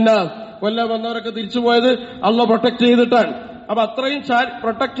മിനന്നാസ്, കൊല്ലാൻ വന്നവരൊക്കെ തിരിച്ചുപോയത് അല്ലാഹു പ്രൊട്ടക്ട് ചെയ്തിട്ടാണ്. അപ്പൊ അത്രയും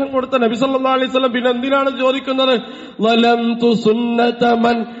പ്രൊട്ടക്ഷൻ കൊടുത്ത നബി സല്ലല്ലാഹു അലൈഹി വസല്ലം പിന്നെ എന്തിനാണ് ചോദിക്കുന്നത്? ലലംതു സുന്നത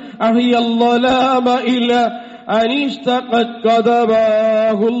മൻ അഹിയൽ ളലാമ ഇല അനിഷ്തഖത്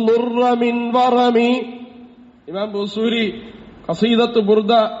ഖദബാഹുൽ ളുർറ മിൻ വറമി. ഇമാം ബുസൂരി ഖസീദത്ത്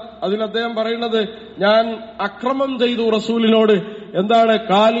ബുർദ, അതിൽ അദ്ദേഹം പറയുന്നത്, ഞാൻ അക്രമം ചെയ്തു റസൂലിനോട്. എന്താണ്?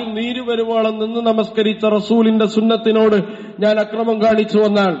 കാലിൽ നീര് വരുവോളം നിന്ന് നമസ്കരിച്ച റസൂലിന്റെ സുന്നത്തിനോട് ഞാൻ അക്രമം കാണിച്ചു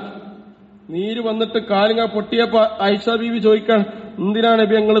എന്നാണ്. നീര് വന്നിട്ട് കാലിങ്ങ പൊട്ടിയപ്പോ ആയിഷ ബീവി ചോദിക്കാൻ, എന്തിനാണ്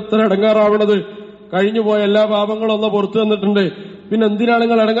നബി ഞങ്ങൾ ഇത്ര ഇടങ്ങാറാവണത്? കഴിഞ്ഞുപോയ എല്ലാ പാപങ്ങളും ഒന്ന് പുറത്തു വന്നിട്ടുണ്ട്, പിന്നെ എന്തിനാണ്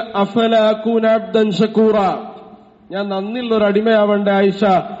നിങ്ങൾ അഫലാകൂന അബ്ദൻ ശകൂറ, ഞാൻ നന്ദിയുള്ള ഒരു അടിമയാവേണ്ട ആയിഷ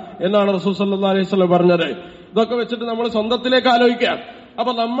എന്നാണ് റസൂൽ സല്ലല്ലാഹു അലൈഹി വസല്ലം പറഞ്ഞത്. ഇതൊക്കെ വെച്ചിട്ട് നമ്മൾ സ്വന്തത്തിലേക്ക് ആലോചിക്കാം.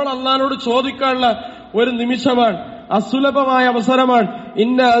 അപ്പൊ നമ്മൾ അല്ലാഹുവോട് ചോദിക്കാനുള്ള ഒരു നിമിഷമാണ്, അസുലഭമായ അവസരമാണ്.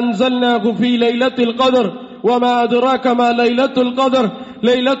 ഇന്ന അൻസൽനാഹു ഫീ ലൈലത്തുൽ ഖദർ വമാ അദ്റാക മാ ലൈലത്തുൽ ഖദർ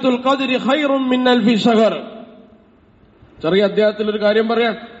ലൈലത്തുൽ ഖദ്രി ഖൈറും മിൻ അൽഫി ശഹർ. ചെറിയ അധ്യായത്തിൽ ഒരു കാര്യം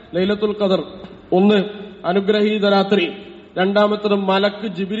പറയാം. ലൈലത്തുൽ ഖദർ, ഒന്ന് അനുഗ്രഹീത രാത്രി, രണ്ടാമത്തത് മലക്ക്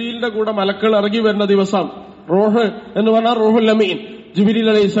ജിബ്രീലിന്റെ കൂടെ മലക്കുകൾ ഇറങ്ങി വരുന്ന ദിവസം. റൂഹ് എന്ന് പറഞ്ഞാൽ റൂഹുൽ അമീൻ ജിബ്രീൽ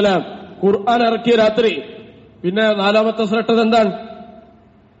അലൈഹിസ്സലാം, ഖുർആൻ ഇറക്കിയ രാത്രി. പിന്നെ നാലാമത്തെ ശ്രേഷ്ഠത എന്താണ്?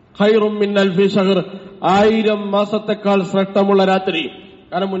 ഖൈറും മിൻ അൽഫി ശഹർ, 1000 മാസത്തെക്കാൾ ശ്രേഷ്ഠമുള്ള രാത്രി.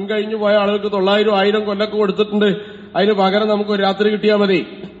 കാരണം മുൻകഴിഞ്ഞു പോയ ആളുകൾക്ക് 900-1000 കൊല്ലൊക്കെ കൊടുത്തിട്ടുണ്ട്. അതിന് പകരം നമുക്ക് ഒരു രാത്രി കിട്ടിയാൽ മതി.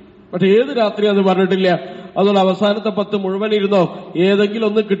 പക്ഷെ ഏത് രാത്രിയാന്ന് പറഞ്ഞിട്ടില്ല. അതുകൊണ്ട് അവസാനത്തെ 10 മുഴുവൻ ഇരുന്നോ, ഏതെങ്കിലും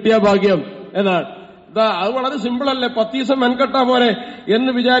ഒന്ന് കിട്ടിയ ഭാഗ്യം എന്നാണ്. അത് വളരെ സിമ്പിളല്ലേ, 10 ദിവസം മെൻകെട്ടാ പോരെ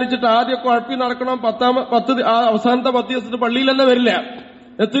എന്ന് വിചാരിച്ചിട്ട് ആദ്യം കുഴപ്പി നടക്കണം. അവസാനത്തെ 10 ദിവസത്തിന് പള്ളിയിൽ തന്നെ വരില്ല,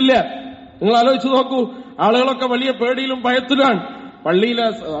 എത്തില്ല. നിങ്ങൾ ആലോചിച്ച് നോക്കൂ, ആളുകളൊക്കെ വലിയ പേടിയിലും ഭയത്തിലാണ്. പള്ളിയിലെ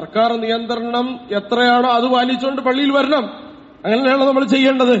സർക്കാർ നിയന്ത്രണം എത്രയാണോ അത് പാലിച്ചുകൊണ്ട് പള്ളിയിൽ വരണം. അങ്ങനെയാണ് നമ്മൾ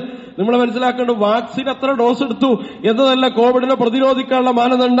ചെയ്യേണ്ടത്. നമ്മൾ മനസ്സിലാക്കേണ്ടത് വാക്സിൻ എത്ര ഡോസ് എടുത്തു എന്നതല്ല കോവിഡിനെ പ്രതിരോധിക്കാനുള്ള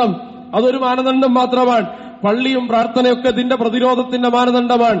മാനദണ്ഡം. അതൊരു മാനദണ്ഡം മാത്രമാണ്. പള്ളിയും പ്രാർത്ഥനയൊക്കെ ഇതിന്റെ പ്രതിരോധത്തിന്റെ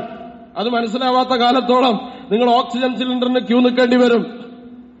മാനദണ്ഡമാണ്. അത് മനസ്സിലാവാത്ത കാലത്തോളം നിങ്ങൾ ഓക്സിജൻ സിലിണ്ടറിന് ക്യൂ നിൽക്കേണ്ടി വരും.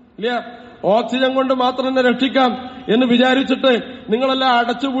 ഇല്ല, ഓക്സിജൻ കൊണ്ട് മാത്രം തന്നെ രക്ഷിക്കാം എന്ന് വിചാരിച്ചിട്ട് നിങ്ങളെല്ലാം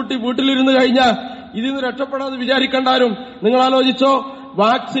അടച്ചുപൂട്ടി വീട്ടിലിരുന്ന് കഴിഞ്ഞാൽ ഇതിൽ നിന്ന് രക്ഷപ്പെടാമെന്ന് വിചാരിക്കണ്ടാരും. നിങ്ങൾ ആലോചിച്ചോ,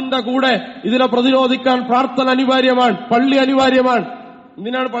 വാക്സിന്റെ കൂടെ ഇതിനെ പ്രതിരോധിക്കാൻ പ്രാർത്ഥന അനിവാര്യമാണ്, പള്ളി അനിവാര്യമാണ്.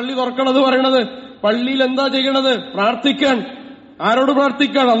 എന്തിനാണ് പള്ളി തുറക്കണത് പറയണത്? പള്ളിയിൽ എന്താ ചെയ്യണത്? പ്രാർത്ഥിക്കാൻ. ആരോട്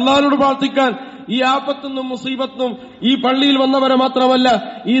പ്രാർത്ഥിക്കാൻ? അള്ളാഹിനോട് പ്രാർത്ഥിക്കാൻ. ഈ ആപത്തുനിന്നും മുസീബത്തും ഈ പള്ളിയിൽ വന്നവരെ മാത്രമല്ല,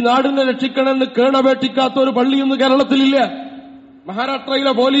 ഈ നാടിനെ രക്ഷിക്കണമെന്ന് കേണപേക്ഷിക്കാത്ത ഒരു പള്ളിയൊന്നും കേരളത്തിലില്ല.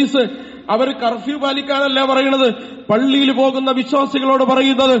 മഹാരാഷ്ട്രയിലെ പോലീസ് അവർ കർഫ്യൂ പാലിക്കാനല്ല പറയുന്നത്, പള്ളിയിൽ പോകുന്ന വിശ്വാസികളോട്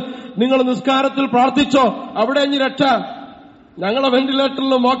പറയുന്നത് നിങ്ങൾ നിസ്കാരത്തിൽ പ്രാർത്ഥിച്ചോ, അവിടെ ഇനി രക്ഷ. ഞങ്ങളെ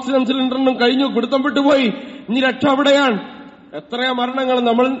വെന്റിലേറ്ററിലും ഓക്സിജൻ സിലിണ്ടറിനും കഴിഞ്ഞു, പിടുത്തം വിട്ടുപോയി, ഇനി രക്ഷ അവിടെയാണ്. എത്രയാ മരണങ്ങൾ!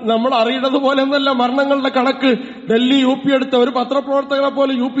 നമ്മൾ അറിയുന്നത് പോലെ ഒന്നല്ല മരണങ്ങളുടെ കണക്ക്. ഡൽഹി UP എടുത്ത ഒരു പത്രപ്രവർത്തകനെ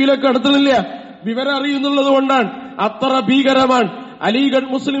പോലെ UPയിലേക്ക് അടുത്തുന്നില്ല. വിവരം അറിയുന്നുള്ളത് കൊണ്ടാണ്. അത്ര ഭീകരമാണ്.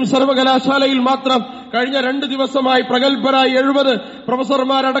 അലിഗഡ് മുസ്ലിം സർവകലാശാലയിൽ മാത്രം കഴിഞ്ഞ 2 ദിവസമായി പ്രഗത്ഭരായ 70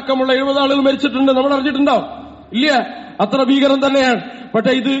 പ്രൊഫസർമാരടക്കമുള്ള 70 ആളുകൾ മരിച്ചിട്ടുണ്ട്. നമ്മൾ അറിഞ്ഞിട്ടുണ്ടോ? ഇല്ല. അത്ര ഭീകരം തന്നെയാണ്.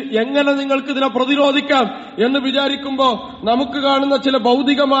 പക്ഷെ ഇത് എങ്ങനെ നിങ്ങൾക്ക് ഇതിനെ പ്രതിരോധിക്കാം എന്ന് വിചാരിക്കുമ്പോ നമുക്ക് കാണുന്ന ചില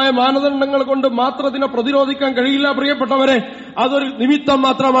ഭൗതികമായ മാനദണ്ഡങ്ങൾ കൊണ്ട് മാത്രം ഇതിനെ പ്രതിരോധിക്കാൻ കഴിയില്ല പ്രിയപ്പെട്ടവരെ. അതൊരു നിമിത്തം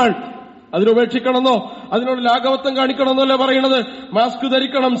മാത്രമാണ്. അതിനുപേക്ഷിക്കണമെന്നോ അതിനോട് ലാഘവത്വം കാണിക്കണമെന്നോ അല്ലേ പറയുന്നത്. മാസ്ക്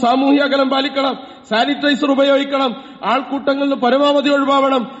ധരിക്കണം, സാമൂഹ്യ അകലം പാലിക്കണം, സാനിറ്റൈസർ ഉപയോഗിക്കണം, ആൾക്കൂട്ടങ്ങളിൽ പരമാവധി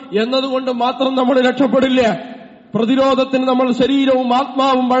ഒഴിവാവണം എന്നതുകൊണ്ട് മാത്രം നമ്മൾ രക്ഷപ്പെടില്ല. പ്രതിരോധത്തിന് നമ്മൾ ശരീരവും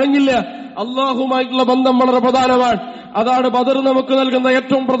ആത്മാവും വഴങ്ങില്ല. അള്ളാഹുമായിട്ടുള്ള ബന്ധം വളരെ പ്രധാനമാണ്. അതാണ് ബദർ നമുക്ക് നൽകുന്ന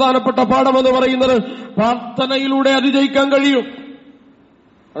ഏറ്റവും പ്രധാനപ്പെട്ട പാഠമെന്ന് പറയുന്നത്. പ്രാർത്ഥനയിലൂടെ അതിജയിക്കാൻ കഴിയും.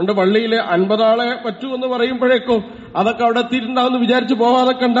 അതുകൊണ്ട് പള്ളിയിലെ 50 ആളെ പറ്റൂ എന്ന് പറയുമ്പോഴേക്കും അതൊക്കെ അവിടെ എത്തിയിട്ടുണ്ടാവുമെന്ന് വിചാരിച്ചു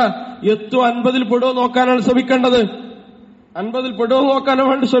പോവാതെ കണ്ട. എത്തും 50-ൽ പെടുവോ നോക്കാനാണ് ശ്രമിക്കേണ്ടത്. 50-ൽ പെടുവോ നോക്കാനാണ്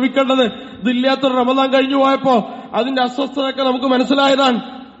വേണ്ടി ശ്രമിക്കേണ്ടത്. ഇതില്ലാത്തൊരു റമദാൻ കഴിഞ്ഞു പോയപ്പോ അതിന്റെ അസ്വസ്ഥതയൊക്കെ നമുക്ക് മനസ്സിലായതാണ്.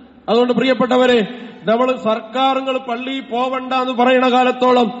 അതുകൊണ്ട് പ്രിയപ്പെട്ടവരെ, നമ്മൾ സർക്കാരുകൾ പള്ളിയിൽ പോവണ്ട എന്ന് പറയുന്ന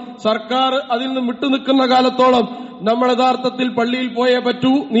കാലത്തോളം, സർക്കാർ അതിൽ നിന്ന് വിട്ടുനിൽക്കുന്ന കാലത്തോളം നമ്മൾ യഥാർത്ഥത്തിൽ പള്ളിയിൽ പോയേ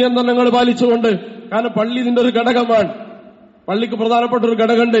പറ്റൂ, നിയന്ത്രണങ്ങൾ പാലിച്ചുകൊണ്ട്. കാരണം പള്ളി ഇതിന്റെ ഒരു ഘടകമാണ്. പള്ളിക്ക് പ്രധാനപ്പെട്ട ഒരു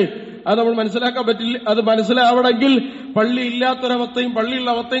ഘടകമുണ്ട്. അത് നമ്മൾ മനസ്സിലാക്കാൻ പറ്റില്ല. അത് മനസ്സിലാവണമെങ്കിൽ പള്ളി ഇല്ലാത്തൊരവസ്ഥയും പള്ളിയുള്ള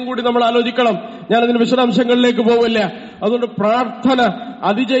അവസ്ഥയും കൂടി നമ്മൾ ആലോചിക്കണം. ഞാനതിന് വിശദാംശങ്ങളിലേക്ക് പോവില്ല. അതുകൊണ്ട് പ്രാർത്ഥന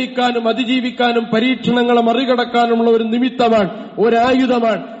അതിജയിക്കാനും അതിജീവിക്കാനും പരീക്ഷണങ്ങളെ മറികടക്കാനുമുള്ള ഒരു നിമിത്തമാണ്,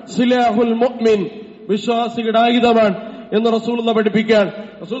 ഒരായുധമാണ്. സിലാഹുൽ മുഅ്മിൻ, വിശ്വാസിയുടെ ആയുധമാണ് എന്ന് റസൂലുള്ളാഹി പഠിപ്പിക്കാൻ.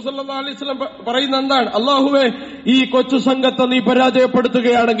 റസൂൽ സല്ലല്ലാഹു അലൈഹി വസല്ലം പറയുന്ന എന്താണ്? അല്ലാഹുവേ, ഈ കൊച്ചു സംഘത്തെ നീ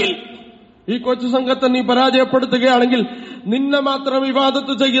പരാജയപ്പെടുത്തുകയാണെങ്കിൽ, നിന്നെ മാത്രം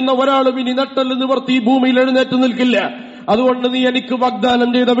ഇബാദത്ത് ചെയ്യുന്ന ഒരാളും ഇനി നട്ടെല്ല് നിവർത്തി ഈ ഭൂമിയിൽ എഴുന്നേറ്റ് നിൽക്കില്ല. അതുകൊണ്ട് നീ എനിക്ക് വാഗ്ദാനം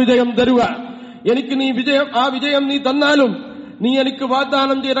ചെയ്ത വിജയം തരുക. എനിക്ക് നീ ആ വിജയം നീ തന്നാലും നീ എനിക്ക്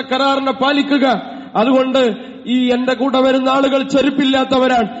വാഗ്ദാനം ചെയ്ത കരാറിനെ പാലിക്കുക. അതുകൊണ്ട് ഈ എന്റെ കൂടെ വരുന്ന ആളുകൾ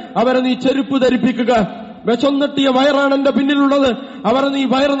ചെരുപ്പില്ലാത്തവരാണ്, അവരെ നീ ചെരുപ്പ് ധരിപ്പിക്കുക. വിശന്നിട്ടിയ വയറാണ് എന്റെ പിന്നിലുള്ളത്, അവരെ നീ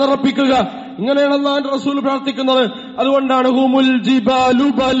വയറ് നിറപ്പിക്കുക. ഇങ്ങനെയാണ് അല്ലാഹുവിന്റെ റസൂൽ പ്രാർത്ഥിക്കുന്നത്. അതുകൊണ്ടാണ് ഹുമുൽ ജിബാലു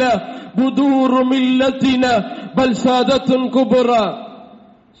ബല ബുദൂറു മില്ലത്തിന ബൽ സാദത്തുൻ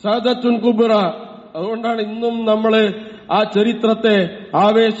കുബ്ര. അതുകൊണ്ടാണ് ഇന്നും നമ്മള് ആ ചരിത്രത്തെ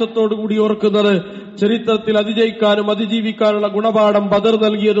ആവേശത്തോടുകൂടി ഓർക്കുന്നത്. ചരിത്രത്തിൽ അതിജയിക്കാനും അതിജീവിക്കാനുള്ള ഗുണപാഠം ബദർ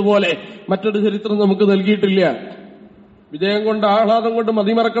നൽകിയതുപോലെ മറ്റൊരു ചരിത്രം നമുക്ക് നൽകിയിട്ടില്ല. വിജയം കൊണ്ട് ആഹ്ലാദം കൊണ്ട്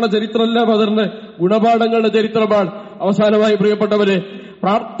മതിമറക്കണ ചരിത്രമല്ല ബദറിന്റെ, ഗുണപാഠങ്ങളുടെ ചരിത്രമാണ്. അവസാനമായി പ്രിയപ്പെട്ടവരെ,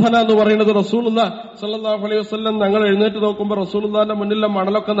 പ്രാർത്ഥന എന്ന് പറയുന്നത് റസൂലുള്ളാഹി സ്വല്ലല്ലാഹു അലൈഹി വസല്ലം ഞങ്ങൾ എഴുന്നേറ്റ് നോക്കുമ്പോൾ റസൂലുള്ളാഹിന്റെ മുന്നിലെ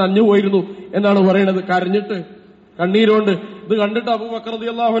മണലൊക്കെ നനഞ്ഞു പോയിരുന്നു എന്നാണ് പറയുന്നത്. കരഞ്ഞിട്ട്, കണ്ണീരുകൊണ്ട്. ഇത് കണ്ടിട്ട് അബൂബക്കർ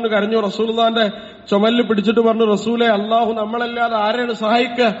റളിയല്ലാഹു അൻഹു കരഞ്ഞു. റസൂലുള്ളാഹിന്റെ ചുമലിൽ പിടിച്ചിട്ട് പറഞ്ഞു, റസൂലെ, അള്ളാഹു നമ്മളല്ലാതെ ആരെയാണ്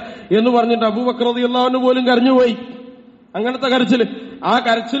സഹായിക്കുക എന്ന് പറഞ്ഞിട്ട് അബൂബക്കർ റളിയല്ലാഹു അൻഹു പോലും കരഞ്ഞുപോയി. അങ്ങനത്തെ കരച്ചിൽ. ആ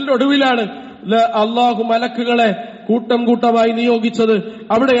കരച്ചിലിന്റെ ഒടുവിലാണ് അള്ളാഹു മലക്കുകളെ കൂട്ടം കൂട്ടമായി നിയോഗിച്ചത്.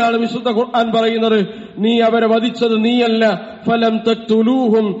 അവിടെയാണ് വിശുദ്ധ ഖുർആൻ പറയുന്നത്, നീ അവരെ വധിച്ചത് നീയല്ല, ഫലം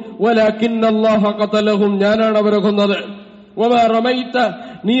തഖ്തുലൂഹും വലാകിന്നല്ലാഹ ഖതലഹും, ഞാനാണ് അവരെ കൊന്നത്. വമാ റമൈത,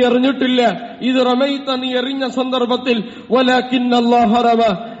 നീ എറിഞ്ഞിട്ടില്ല, ഇത് റമൈത, നീ എറിഞ്ഞ സന്ദർഭത്തിൽ, വലാകിന്നല്ലാഹ റമ,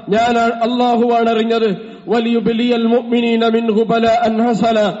 ഞാനാണ്, അല്ലാഹുവാണ് എറിഞ്ഞത്. വലിയുബ്ലിയൽ മുഅ്മിനീന മിൻഹു ബലാഅൻ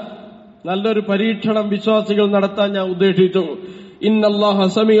ഹസന, നല്ലൊരു പരീക്ഷണം വിശ്വാസികൾ നടത്താൻ ഞാൻ ഉദ്ദേശിച്ചു. ഇന്നല്ലാഹ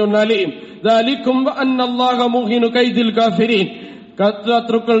സമീഉൻ അലീം ദാലികും വഅന്നല്ലാഹ മുഹിനു കൈദിൽ കാഫിരീൻ.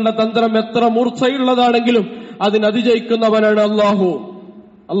 ശത്രുക്കളുടെ തന്ത്രം എത്ര മൂർച്ചയുള്ളതാണെങ്കിലും അതിനതിജയിക്കുന്നവനാണ് അള്ളാഹു.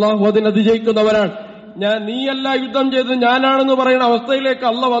 അതിനതിജയിക്കുന്നവനാണ്. നീയല്ല യുദ്ധം ചെയ്തത് ഞാനാണെന്ന് പറയുന്ന അവസ്ഥയിലേക്ക്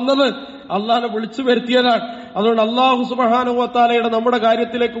അള്ള വന്നത് അള്ളാഹിനെ വിളിച്ചു വരുത്തിയതാണ്. അതുകൊണ്ട് അല്ലാഹു സുബ്ഹാനഹു വ തആലയുടെ നമ്മുടെ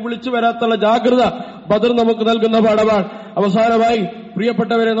കാര്യത്തിലേക്ക് വിളിച്ചു വരാത്തുള്ള ജാഗ്രത ബദർ നമുക്ക് നൽകുന്ന പാഠമാണ്. അവസാനമായി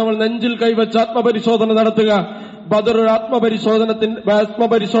പ്രിയപ്പെട്ടവരെ, നമ്മൾ നെഞ്ചിൽ കൈവച്ച് ആത്മപരിശോധന നടത്തുക. ബദർ ഒരു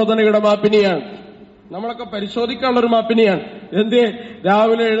ആത്മപരിശോധനയുടെ മാപ്പിനിയാണ്. നമ്മളൊക്കെ പരിശോധിക്കാനുള്ള ഒരു മാപ്പിനിയാണ്. എന്തേ?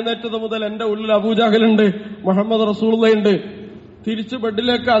 രാവിലെ എഴുന്നേറ്റത് മുതൽ എന്റെ ഉള്ളിൽ അബൂജഹലുണ്ട്, മുഹമ്മദ് റസൂലുള്ളാഹിയുണ്ട്. തിരിച്ചു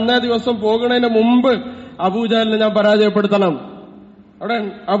ബെഡിലേക്ക് അന്നേ ദിവസം പോകുന്നതിന് മുമ്പ് അബൂജഹലിനെ ഞാൻ പരാജയപ്പെടുത്തണം. അവിടെ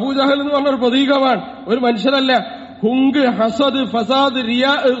അബൂജഹൽ എന്ന് പറഞ്ഞൊരു പ്രതീകമാണ്, ഒരു മനുഷ്യനല്ല. ഹുങ്ക്, ഹസദ്, ഫസാദ്,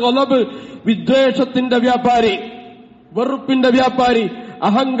 റിയാ, ഗളബ്, വിദ്വേഷത്തിന്റെ വ്യാപാരി, വെറുപ്പിന്റെ വ്യാപാരി,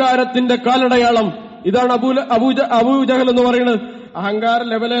 അഹങ്കാരത്തിന്റെ കാലടയാളം. ഇതാണ് അബൂജഹൽ എന്ന് പറയുന്നത്. അഹങ്കാര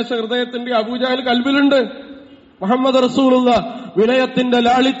ലവലേശ ഹൃദയത്തിന്റെ അബൂജഹൽ കൽബിലുണ്ട്. മുഹമ്മദ് റസൂലുള്ളാഹി വിനയത്തിന്റെ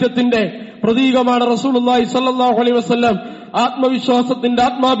ലാളിത്യത്തിന്റെ പ്രതീകമാണ്. റസൂലുള്ളാഹി സ്വല്ലല്ലാഹു അലൈഹി വസല്ലം ആത്മവിശ്വാസത്തിന്റെ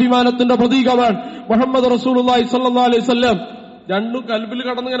ആത്മാഭിമാനത്തിന്റെ പ്രതീകമാണ്. മുഹമ്മദ് റസൂലുള്ളാഹി സ്വല്ലല്ലാഹു അലൈഹി വസല്ലം രണ്ടും കൽബിൽ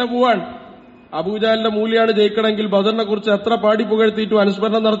കടന്നിങ്ങനെ പോവാൻ. അബൂജഹലിന്റെ മൂല്യാണ് ജയിക്കണമെങ്കിൽ ബദറിനെ കുറിച്ച് എത്ര പാടി പുകഴ്ത്തിയിട്ടും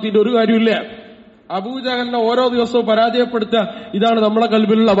അനുസ്മരണം നടത്തിയിട്ട് ഒരു കാര്യമില്ല. അബൂജഹലിനെ ഓരോ ദിവസവും പരാജയപ്പെടുത്തുക, ഇതാണ് നമ്മുടെ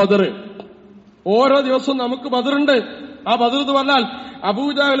കൽബിലുള്ള ബദർ. ഓരോ ദിവസവും നമുക്ക് ബദറുണ്ട്. ആ ബദർ എന്ന് പറഞ്ഞാൽ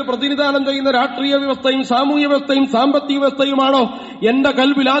അബൂജഹൽ പ്രതിനിധാനം ചെയ്യുന്ന രാഷ്ട്രീയ വ്യവസ്ഥയും സാമൂഹ്യ വ്യവസ്ഥയും സാമ്പത്തിക വ്യവസ്ഥയുമാണോ എന്റെ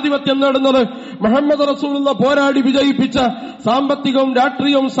കൽബിൽ ആധിപത്യം നേടുന്നത്? മുഹമ്മദ് റസൂലുള്ളാഹി പോരാടി വിജയിപ്പിച്ച സാമ്പത്തികവും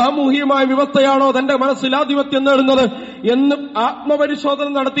രാഷ്ട്രീയവും സാമൂഹികമായ വ്യവസ്ഥയാണോ തന്റെ മനസ്സിൽ ആധിപത്യം നേടുന്നത് എന്ന് ആത്മപരിശോധന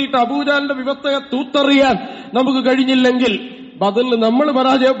നടത്തിയിട്ട് അബൂജഹലിന്റെ വ്യവസ്ഥയെ തൂത്തെറിയാൻ നമുക്ക് കഴിഞ്ഞില്ലെങ്കിൽ ബദറിൽ നമ്മൾ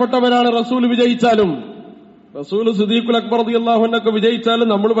പരാജയപ്പെട്ടവരാണ്. റസൂൽ വിജയിച്ചാലും, റസൂൽ സിദ്ദീഖുൽ അക്ബർ റളിയല്ലാഹു അൻഹു വിജയിച്ചാലും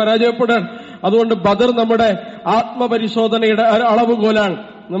നമ്മൾ പരാജയപ്പെടാൻ. അതുകൊണ്ട് ബദർ നമ്മുടെ ആത്മപരിശോധനയുടെ അളവുകോലാണ്.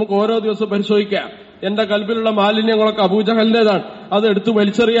 നമുക്ക് ഓരോ ദിവസവും പരിശോധിക്കാം, എന്റെ കൽബിലുള്ള മാലിന്യങ്ങളൊക്കെ അബൂജഹലിന്റേതാണ്, അത് എടുത്തു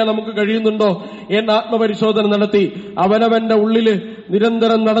വലിച്ചെറിയാൻ നമുക്ക് കഴിയുന്നുണ്ടോ എന്ന് ആത്മപരിശോധന നടത്തി അവനവന്റെ ഉള്ളില്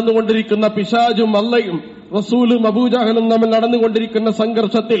നിരന്തരം നടന്നുകൊണ്ടിരിക്കുന്ന പിശാചും അള്ളയും റസൂലും അബൂജഹലും നമ്മൾ നടന്നുകൊണ്ടിരിക്കുന്ന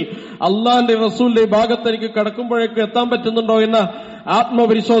സംഘർഷത്തിൽ അള്ളാന്റെ റസൂലിന്റെ ഭാഗത്തേക്ക് കടക്കുമ്പോഴേക്ക് എത്താൻ പറ്റുന്നുണ്ടോ എന്ന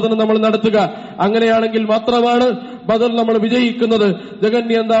ആത്മപരിശോധന നമ്മൾ നടത്തുക. അങ്ങനെയാണെങ്കിൽ മാത്രമാണ് ബദർ നമ്മൾ വിജയിക്കുന്നത്.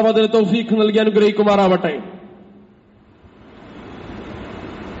 ജഗന്യന്താവ് അതിന് തൗഫീഖ് നൽകി അനുഗ്രഹിക്കുമാറാവട്ടെ.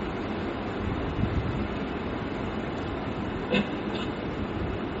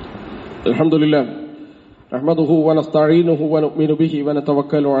 അൽഹംദുലില്ലാഹ് നഹ്മദുഹു വനസ്തഈനുഹു വനുഅ്മിനു ബിഹി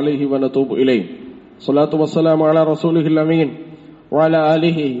വനതവക്കലു അലൈഹി വനതൂബു ഇലൈഹി. സ്വലാത്തു വസ്സലാമു അലാ റസൂലിഹിൽ അമീൻ വഅലാ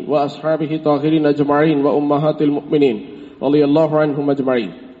ആലിഹി വഅസ്ഹാബിഹി ത്വാഹിരീൻ അജ്മഈൻ വഉമ്മഹാത്തിൽ മുഅ്മിനീൻ റളിയല്ലാഹു അൻഹും അജ്മഈൻ.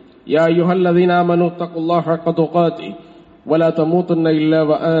 യാ അയ്യുഹല്ലദീന ആമനൂ തഖുല്ലാഹ ഹഖ്ക തുഖാതിഹി വലാ തമൂതുന്ന ഇല്ലാ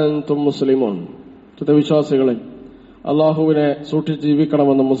വഅൻതും മുസ്ലിമൂൻ. വിശ്വാസികളെ, അല്ലാഹുവിനെ സൂക്ഷിച്ച്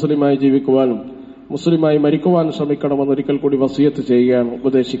ജീവിക്കണമെന്നും മുസ്ലിമായി ജീവിക്കുവാനും മുസ്ലിമായി മരിക്കുവാനും ശ്രമിക്കണമെന്ന് ഒരിക്കൽ കൂടി വസിയത്ത് ചെയ്യുകയാണ്,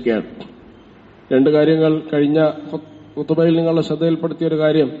 ഉപദേശിക്കുകയാണ്. രണ്ട് കാര്യങ്ങൾ കഴിഞ്ഞ ഖുതുബയിൽ നിങ്ങളുടെ ശ്രദ്ധയിൽപ്പെടുത്തിയ ഒരു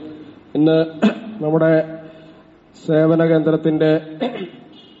കാര്യം, ഇന്ന് നമ്മുടെ സേവന കേന്ദ്രത്തിന്റെ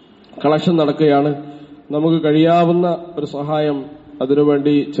കളക്ഷൻ നടക്കുകയാണ്. നമുക്ക് കഴിയാവുന്ന ഒരു സഹായം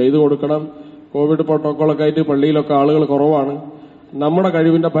അതിനുവേണ്ടി ചെയ്തു കൊടുക്കണം. കോവിഡ് പ്രോട്ടോക്കോളൊക്കെ ആയിട്ട് പള്ളിയിലൊക്കെ ആളുകൾ കുറവാണ്. നമ്മുടെ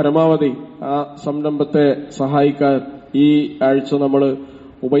കഴിവിന്റെ പരമാവധി ആ സംരംഭത്തെ സഹായിക്കാൻ ഈ ആഴ്ച നമ്മൾ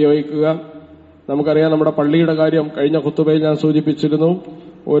ഉപയോഗിക്കുക. നമുക്കറിയാം, നമ്മുടെ പള്ളിയുടെ കാര്യം കഴിഞ്ഞ ഖുതുബയിൽ ഞാൻ സൂചിപ്പിച്ചിരുന്നു.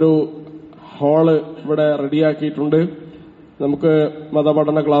 ഒരു ഹാള് ഇവിടെ റെഡിയാക്കിയിട്ടുണ്ട്. നമുക്ക്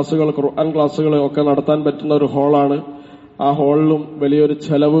മതപഠന ക്ലാസുകൾ, ഖുർആൻ ക്ലാസുകൾ ഒക്കെ നടത്താൻ പറ്റുന്ന ഒരു ഹാളാണ്. ആ ഹാളിലും വലിയൊരു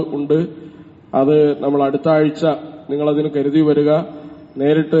ചെലവ് ഉണ്ട്. അത് നമ്മൾ അടുത്ത ആഴ്ച നിങ്ങളതിന് കരുതി വരിക.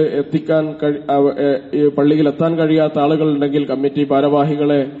 നേരിട്ട് എത്തിക്കാൻ പള്ളിയിൽ എത്താൻ കഴിയാത്ത ആളുകളുണ്ടെങ്കിൽ കമ്മിറ്റി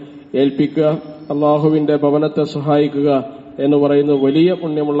ഭാരവാഹികളെ ഏൽപ്പിക്കുക. അള്ളാഹുവിന്റെ ഭവനത്തെ സഹായിക്കുക എന്ന് പറയുന്നത് വലിയ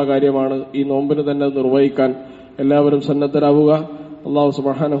പുണ്യമുള്ള കാര്യമാണ്. ഈ നോമ്പിന് തന്നെ നിർവഹിക്കാൻ എല്ലാവരും സന്നദ്ധരാവുക. അള്ളാഹു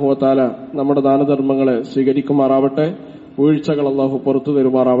സുബ്ഹാനഹു വ തആല നമ്മുടെ ദാനധർമ്മങ്ങളെ സ്വീകരിക്കുമാറാവട്ടെ. വീഴ്ചകൾ അള്ളാഹു പുറത്തു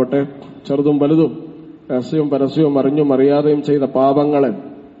തരുമാറാവട്ടെ. ചെറുതും വലുതും രഹസ്യവും പരസ്യവും അറിഞ്ഞും അറിയാതെയും ചെയ്ത പാപങ്ങളെ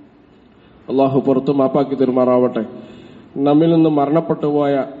അള്ളാഹു പുറത്തു മാപ്പാക്കി തരുമാറാവട്ടെ. നമ്മിൽ നിന്ന്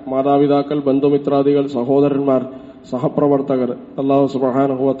മരണപ്പെട്ടുപോയ മാതാപിതാക്കൾ, ബന്ധുമിത്രാദികൾ, സഹോദരന്മാർ, സഹപ്രവർത്തകർ അള്ളാഹു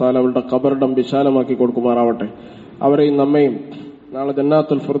സുബ്ഹാനഹു വ തആല അവരുടെ ഖബറിടം വിശാലമാക്കി കൊടുക്കുമാറാവട്ടെ. അവരെയും നമ്മയും നാളെ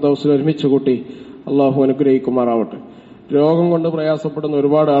ജന്നാത്തുൽ ഫിർദൗസിൽ ഒരുമിച്ച് കൂട്ടി അള്ളാഹു അനുഗ്രഹിക്കുമാറാവട്ടെ. രോഗം കൊണ്ട് പ്രയാസപ്പെടുന്ന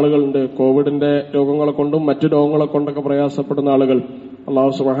ഒരുപാട് ആളുകളുണ്ട്. കോവിഡിന്റെ രോഗങ്ങളെ കൊണ്ടും മറ്റു രോഗങ്ങളെ കൊണ്ടൊക്കെ പ്രയാസപ്പെടുന്ന ആളുകൾ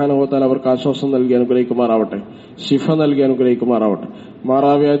അള്ളാഹു സുബ്ഹാനഹു വ തആല അവർക്ക് ആശ്വാസം നൽകി അനുഗ്രഹിക്കുമാറാവട്ടെ. ശിഫ നൽകി അനുഗ്രഹിക്കുമാറാവട്ടെ.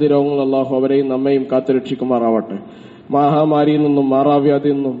 മാറാവ്യാധി രോഗങ്ങൾ അള്ളാഹു അവരെയും നമ്മയും കാത്തുരക്ഷിക്കുമാറാവട്ടെ. മഹാമാരിയിൽ നിന്നും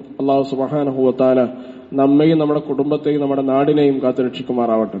മാറാവ്യാധിയിൽ നിന്നും അള്ളാഹു സുബ്ഹാനഹു വ തആല നമ്മയും നമ്മുടെ കുടുംബത്തെയും നമ്മുടെ നാടിനെയും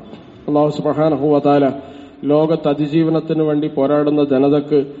കാത്തുരക്ഷിക്കുമാറാവട്ടെ. അള്ളാഹു സുബ്ഹാനഹു വ തആല ലോകത്ത് അതിജീവനത്തിനു വേണ്ടി പോരാടുന്ന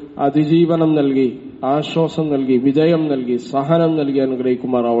ജനതക്ക് അതിജീവനം നൽകി ആശ്വാസം നൽകി വിജയം നൽകി സഹനം നൽകി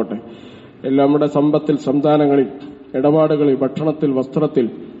അനുഗ്രഹിക്കുമാറാവട്ടെ. നമ്മുടെ സമ്പത്തിൽ, സന്താനങ്ങളിൽ, ഇടപാടുകളിൽ, ഭക്ഷണത്തിൽ, വസ്ത്രത്തിൽ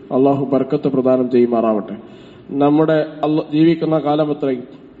അള്ളാഹു ബർക്കത്ത് പ്രദാനം ചെയ്യുമാറാവട്ടെ. നമ്മുടെ ജീവിക്കുന്ന കാലമത്രയും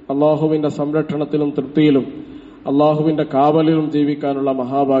അള്ളാഹുവിന്റെ സംരക്ഷണത്തിലും തൃപ്തിയിലും അള്ളാഹുവിന്റെ കാവലിലും ജീവിക്കാനുള്ള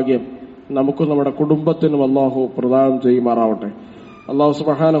മഹാഭാഗ്യം നമുക്കും നമ്മുടെ കുടുംബത്തിനും അള്ളാഹു പ്രദാനം ചെയ്യുമാറാവട്ടെ. അള്ളാഹു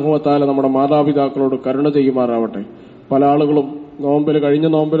സുബ്ഹാനഹു വ തആല നമ്മുടെ മാതാപിതാക്കളോട് കരുണ ചെയ്യുമാറാവട്ടെ. പല ആളുകളും കഴിഞ്ഞ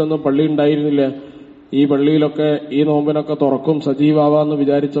നോമ്പിലൊന്നും പള്ളി ഉണ്ടായിരുന്നില്ല, ഈ പള്ളിയിലൊക്കെ ഈ നോമ്പിനൊക്കെ തുറക്കും സജീവാവാന്ന്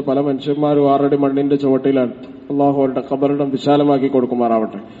വിചാരിച്ച പല മനുഷ്യന്മാരും 6 അടി മണ്ണിന്റെ ചുവട്ടിലാണ്. അള്ളാഹു അവരുടെ ഖബറിടം വിശാലമാക്കി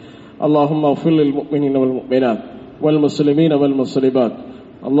കൊടുക്കുമാറാവട്ടെ. اللهم اغفر للمؤمنين والمؤمنات والمسلمين والمسلمات.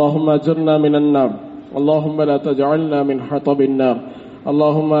 اللهم اجرنا من النار. اللهم لا تجعلنا من حطب النار.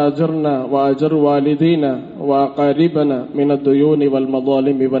 اللهم اجرنا واجر والدينا واقاربنا من الديون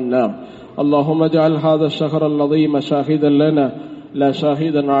والمظالم والنار. اللهم اجعل هذا الشهر العظيم شاهدا لنا لا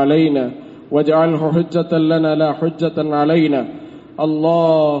شاهدا علينا، واجعله حجة لنا لا حجة علينا.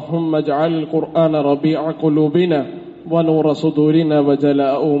 اللهم اجعل القرآن ربيع قلوبنا ونور صدورنا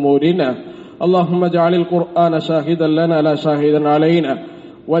وجلاء أمورنا. اللهم اجعل القرآن شاهدا لنا لا شاهدا علينا،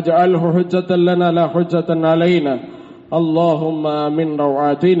 واجعله حجة لنا لا حجة علينا. اللهم آمن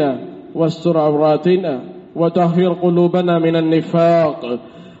روعاتنا واستر عوراتنا وطهر قلوبنا من النفاق.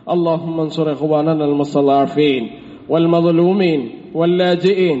 اللهم انصر إخواننا المستضعفين والمظلومين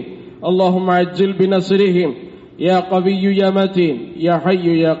واللاجئين. اللهم عجل بنصرهم يا قوي يا متين يا حي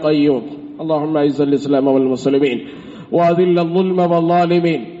يا قيوم. اللهم اعز الإسلام والمسلمين وأذل الظلم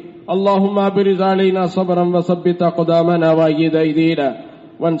والظالمين. اللهم أبرز علينا صبرا وثبت أقدامنا وأيد أيدينا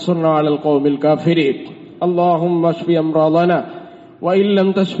وانصرنا على القوم الكافرين. اللهم اشف أمراضنا وإن لم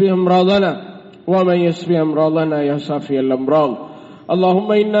تشف أمراضنا ومن يشف أمراضنا يا شافي الأمراض. اللهم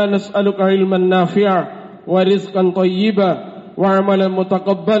إنا نسألك علما نافعا ورزقا طيبا وعملا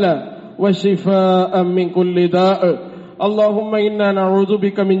متقبلا وشفاء من كل داء. اللهم إنا نعوذ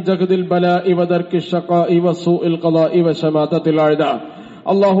بك من جهد البلاء ودرك الشقاء وسوء القضاء وشماتة الأعداء.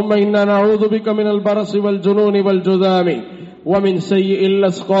 اللهم إنا نعوذ بك من البرص والجنون والجذام ومن سيء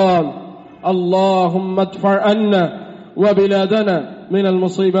الأسقام. اللهم ادفع عنا وبلادنا من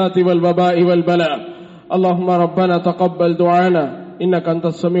المصيبات والوباء والبلاء. اللهم ربنا تقبل دعانا إنك أنت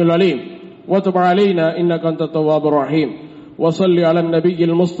السميع العليم وتب علينا إنك أنت التواب الرحيم. وصل على النبي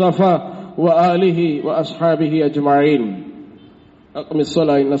المصطفى وآله وأصحابه أجمعين. أقم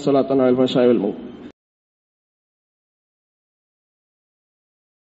الصلاة إن الصلاة تنهى عن الفحشاء والمنكر.